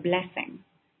it's a blessing.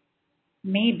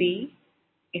 Maybe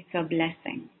it's a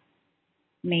blessing.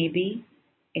 Maybe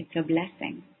it's a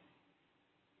blessing.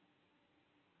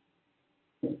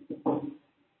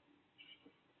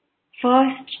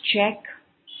 First, check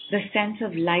the sense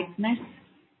of lightness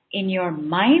in your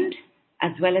mind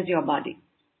as well as your body.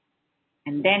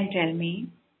 And then tell me,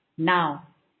 now,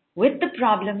 with the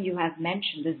problem you have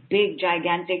mentioned, this big,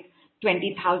 gigantic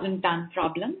 20,000-ton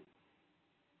problem,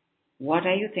 what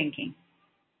are you thinking?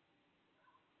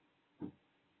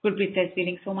 Gurpreet says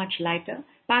feeling so much lighter.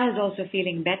 Pa is also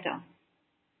feeling better.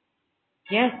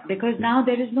 Yes, because now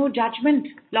there is no judgment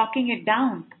locking it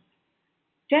down.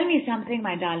 Tell me something,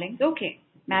 my darlings. Okay,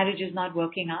 marriage is not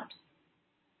working out.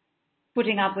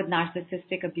 Putting up with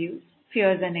narcissistic abuse,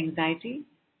 fears and anxiety.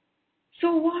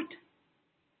 So what?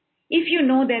 If you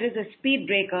know there is a speed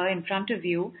breaker in front of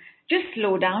you, just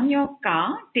slow down your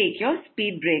car, take your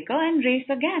speed breaker and race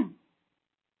again.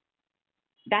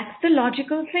 That's the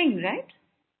logical thing, right?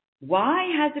 Why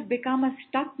has it become a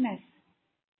stuckness?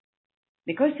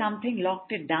 Because something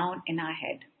locked it down in our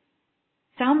head.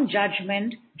 Some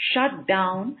judgment shut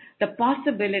down the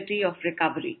possibility of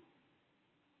recovery.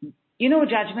 You know,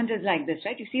 judgment is like this,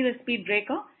 right? You see the speed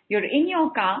breaker? You're in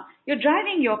your car, you're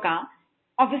driving your car.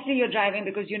 Obviously, you're driving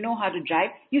because you know how to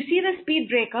drive. You see the speed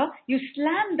breaker, you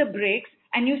slam the brakes,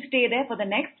 and you stay there for the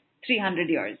next 300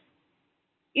 years.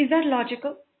 Is that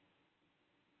logical?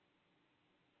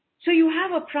 So you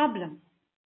have a problem.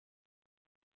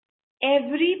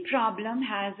 Every problem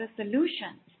has a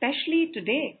solution. especially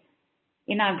today.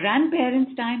 In our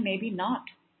grandparents' time, maybe not.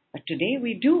 But today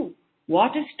we do.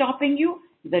 What is stopping you?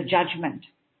 The judgment.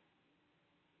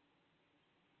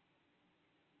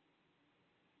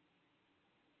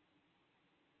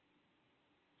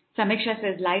 Samiksha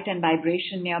says light and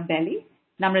vibration near belly.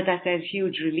 Namrata says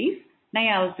huge relief.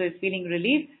 Naya also is feeling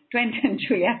relief. 20 and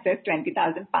Julia says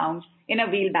 20,000 pounds in a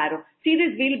wheelbarrow. See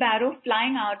this wheelbarrow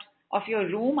flying out of your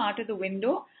room, out of the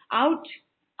window, out,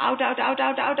 where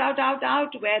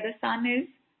the sun is,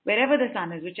 wherever the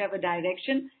sun is, whichever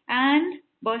direction, and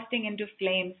bursting into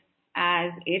flames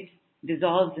as it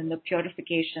dissolves in the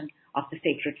purification of the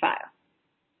sacred fire.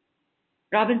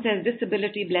 Robin says,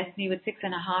 disability blessed me with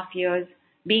 6.5 years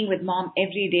being with mom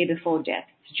every day before death.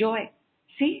 It's joy.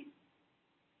 See?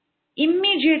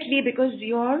 Immediately, because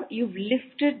you've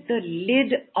lifted the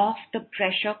lid off the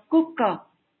pressure cooker.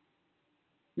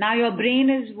 Now your brain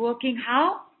is working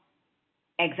how?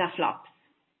 Exaflops.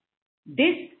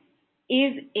 This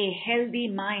is a healthy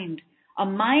mind. A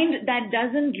mind that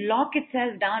doesn't lock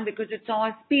itself down because it saw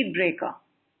a speed breaker.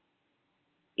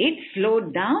 It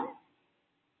slowed down,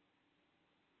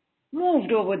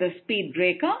 moved over the speed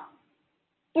breaker,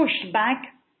 pushed back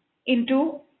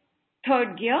into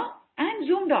third gear and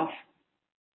zoomed off.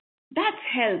 That's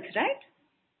health, right?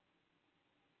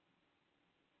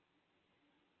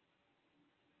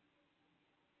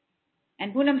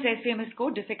 And Poonam says, famous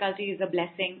quote, difficulty is a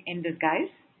blessing in disguise.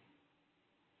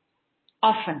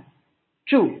 Often.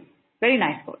 True. Very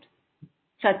nice quote.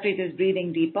 Satpreet is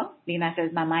breathing deeper. Leena says,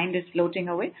 my mind is floating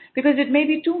away. Because it may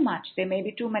be too much. There may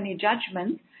be too many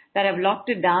judgments that have locked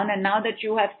it down. And now that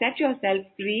you have set yourself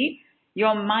free,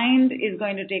 your mind is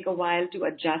going to take a while to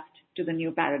adjust to the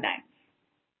new paradigm.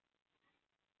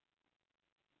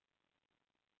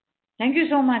 Thank you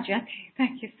so much, Yati.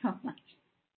 Thank you so much.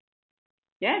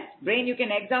 Yes, brain, you can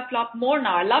exaflop more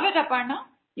now. I love it, Aparna.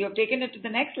 You have taken it to the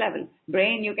next level.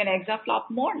 Brain, you can exaflop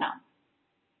more now.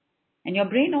 And your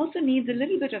brain also needs a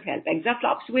little bit of help.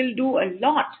 Exaflops will do a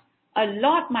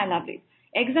lot, my lovely.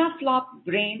 Exaflop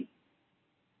brain.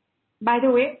 By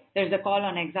the way, there's a call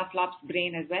on exaflops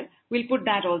brain as well. We'll put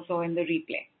that also in the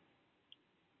replay.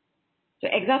 So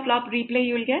exaflop replay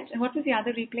you will get. And what was the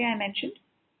other replay I mentioned?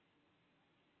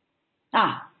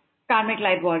 Karmic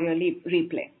Light Warrior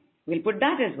replay. We'll put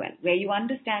that as well, where you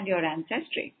understand your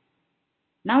ancestry.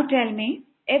 Now tell me,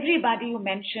 everybody who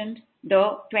mentioned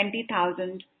the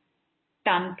 20,000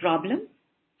 ton problem,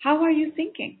 how are you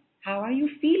thinking? How are you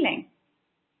feeling?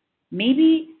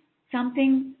 Maybe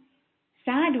something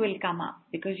sad will come up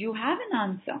because you have an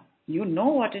answer. You know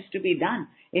what is to be done.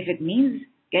 If it means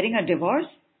getting a divorce,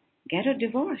 get a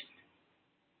divorce.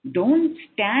 Don't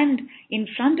stand in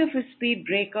front of a speed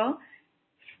breaker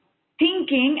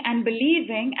thinking and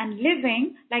believing and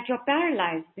living like you're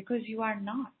paralyzed, because you are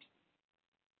not.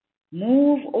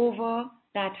 Move over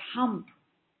that hump.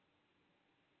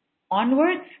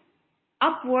 Onwards,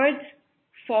 upwards,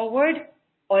 forward,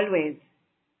 always.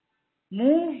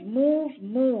 Move, move,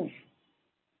 move.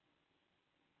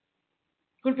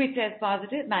 Kulpreet says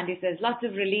positive. Mandy says lots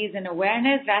of release and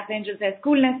awareness. Ras Angel says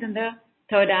coolness in the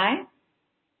third eye.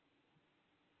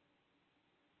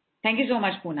 Thank you so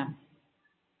much, Poonam.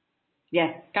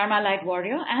 Yes, Karma Light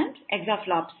Warrior and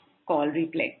Exaflops call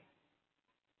replay.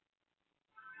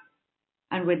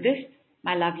 And with this,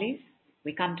 my lovelies,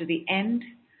 we come to the end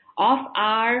of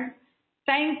our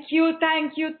thank you,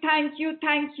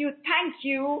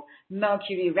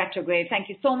 Mercury retrograde. Thank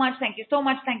you so much.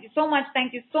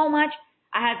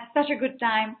 I had such a good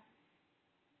time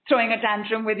throwing a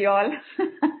tantrum with y'all.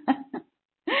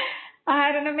 I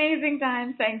had an amazing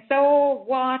time saying, so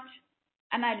what?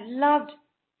 And I loved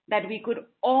that we could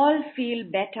all feel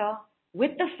better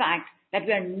with the fact that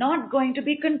we are not going to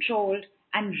be controlled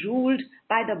and ruled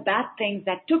by the bad things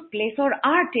that took place or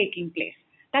are taking place.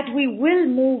 That we will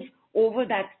move over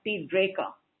that speed breaker.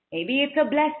 Maybe it's a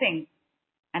blessing.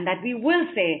 And that we will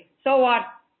say, so what?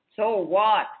 So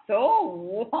what?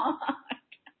 So what?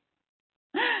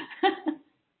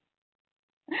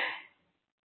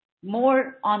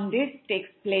 More on this takes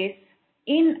place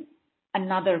in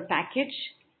another package.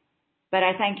 But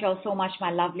I thank you all so much,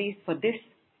 my lovelies, for this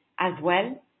as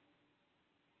well.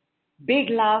 Big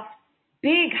love,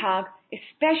 big hug,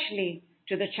 especially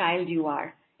to the child you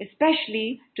are,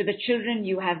 especially to the children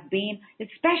you have been,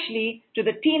 especially to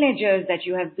the teenagers that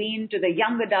you have been, to the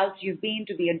young adults you've been,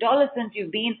 to the adolescents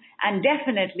you've been, and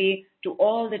definitely to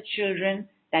all the children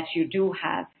that you do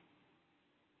have.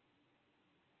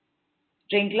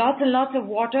 Drink lots and lots of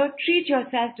water. Treat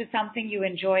yourself to something you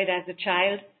enjoyed as a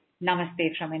child.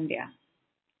 Namaste from India.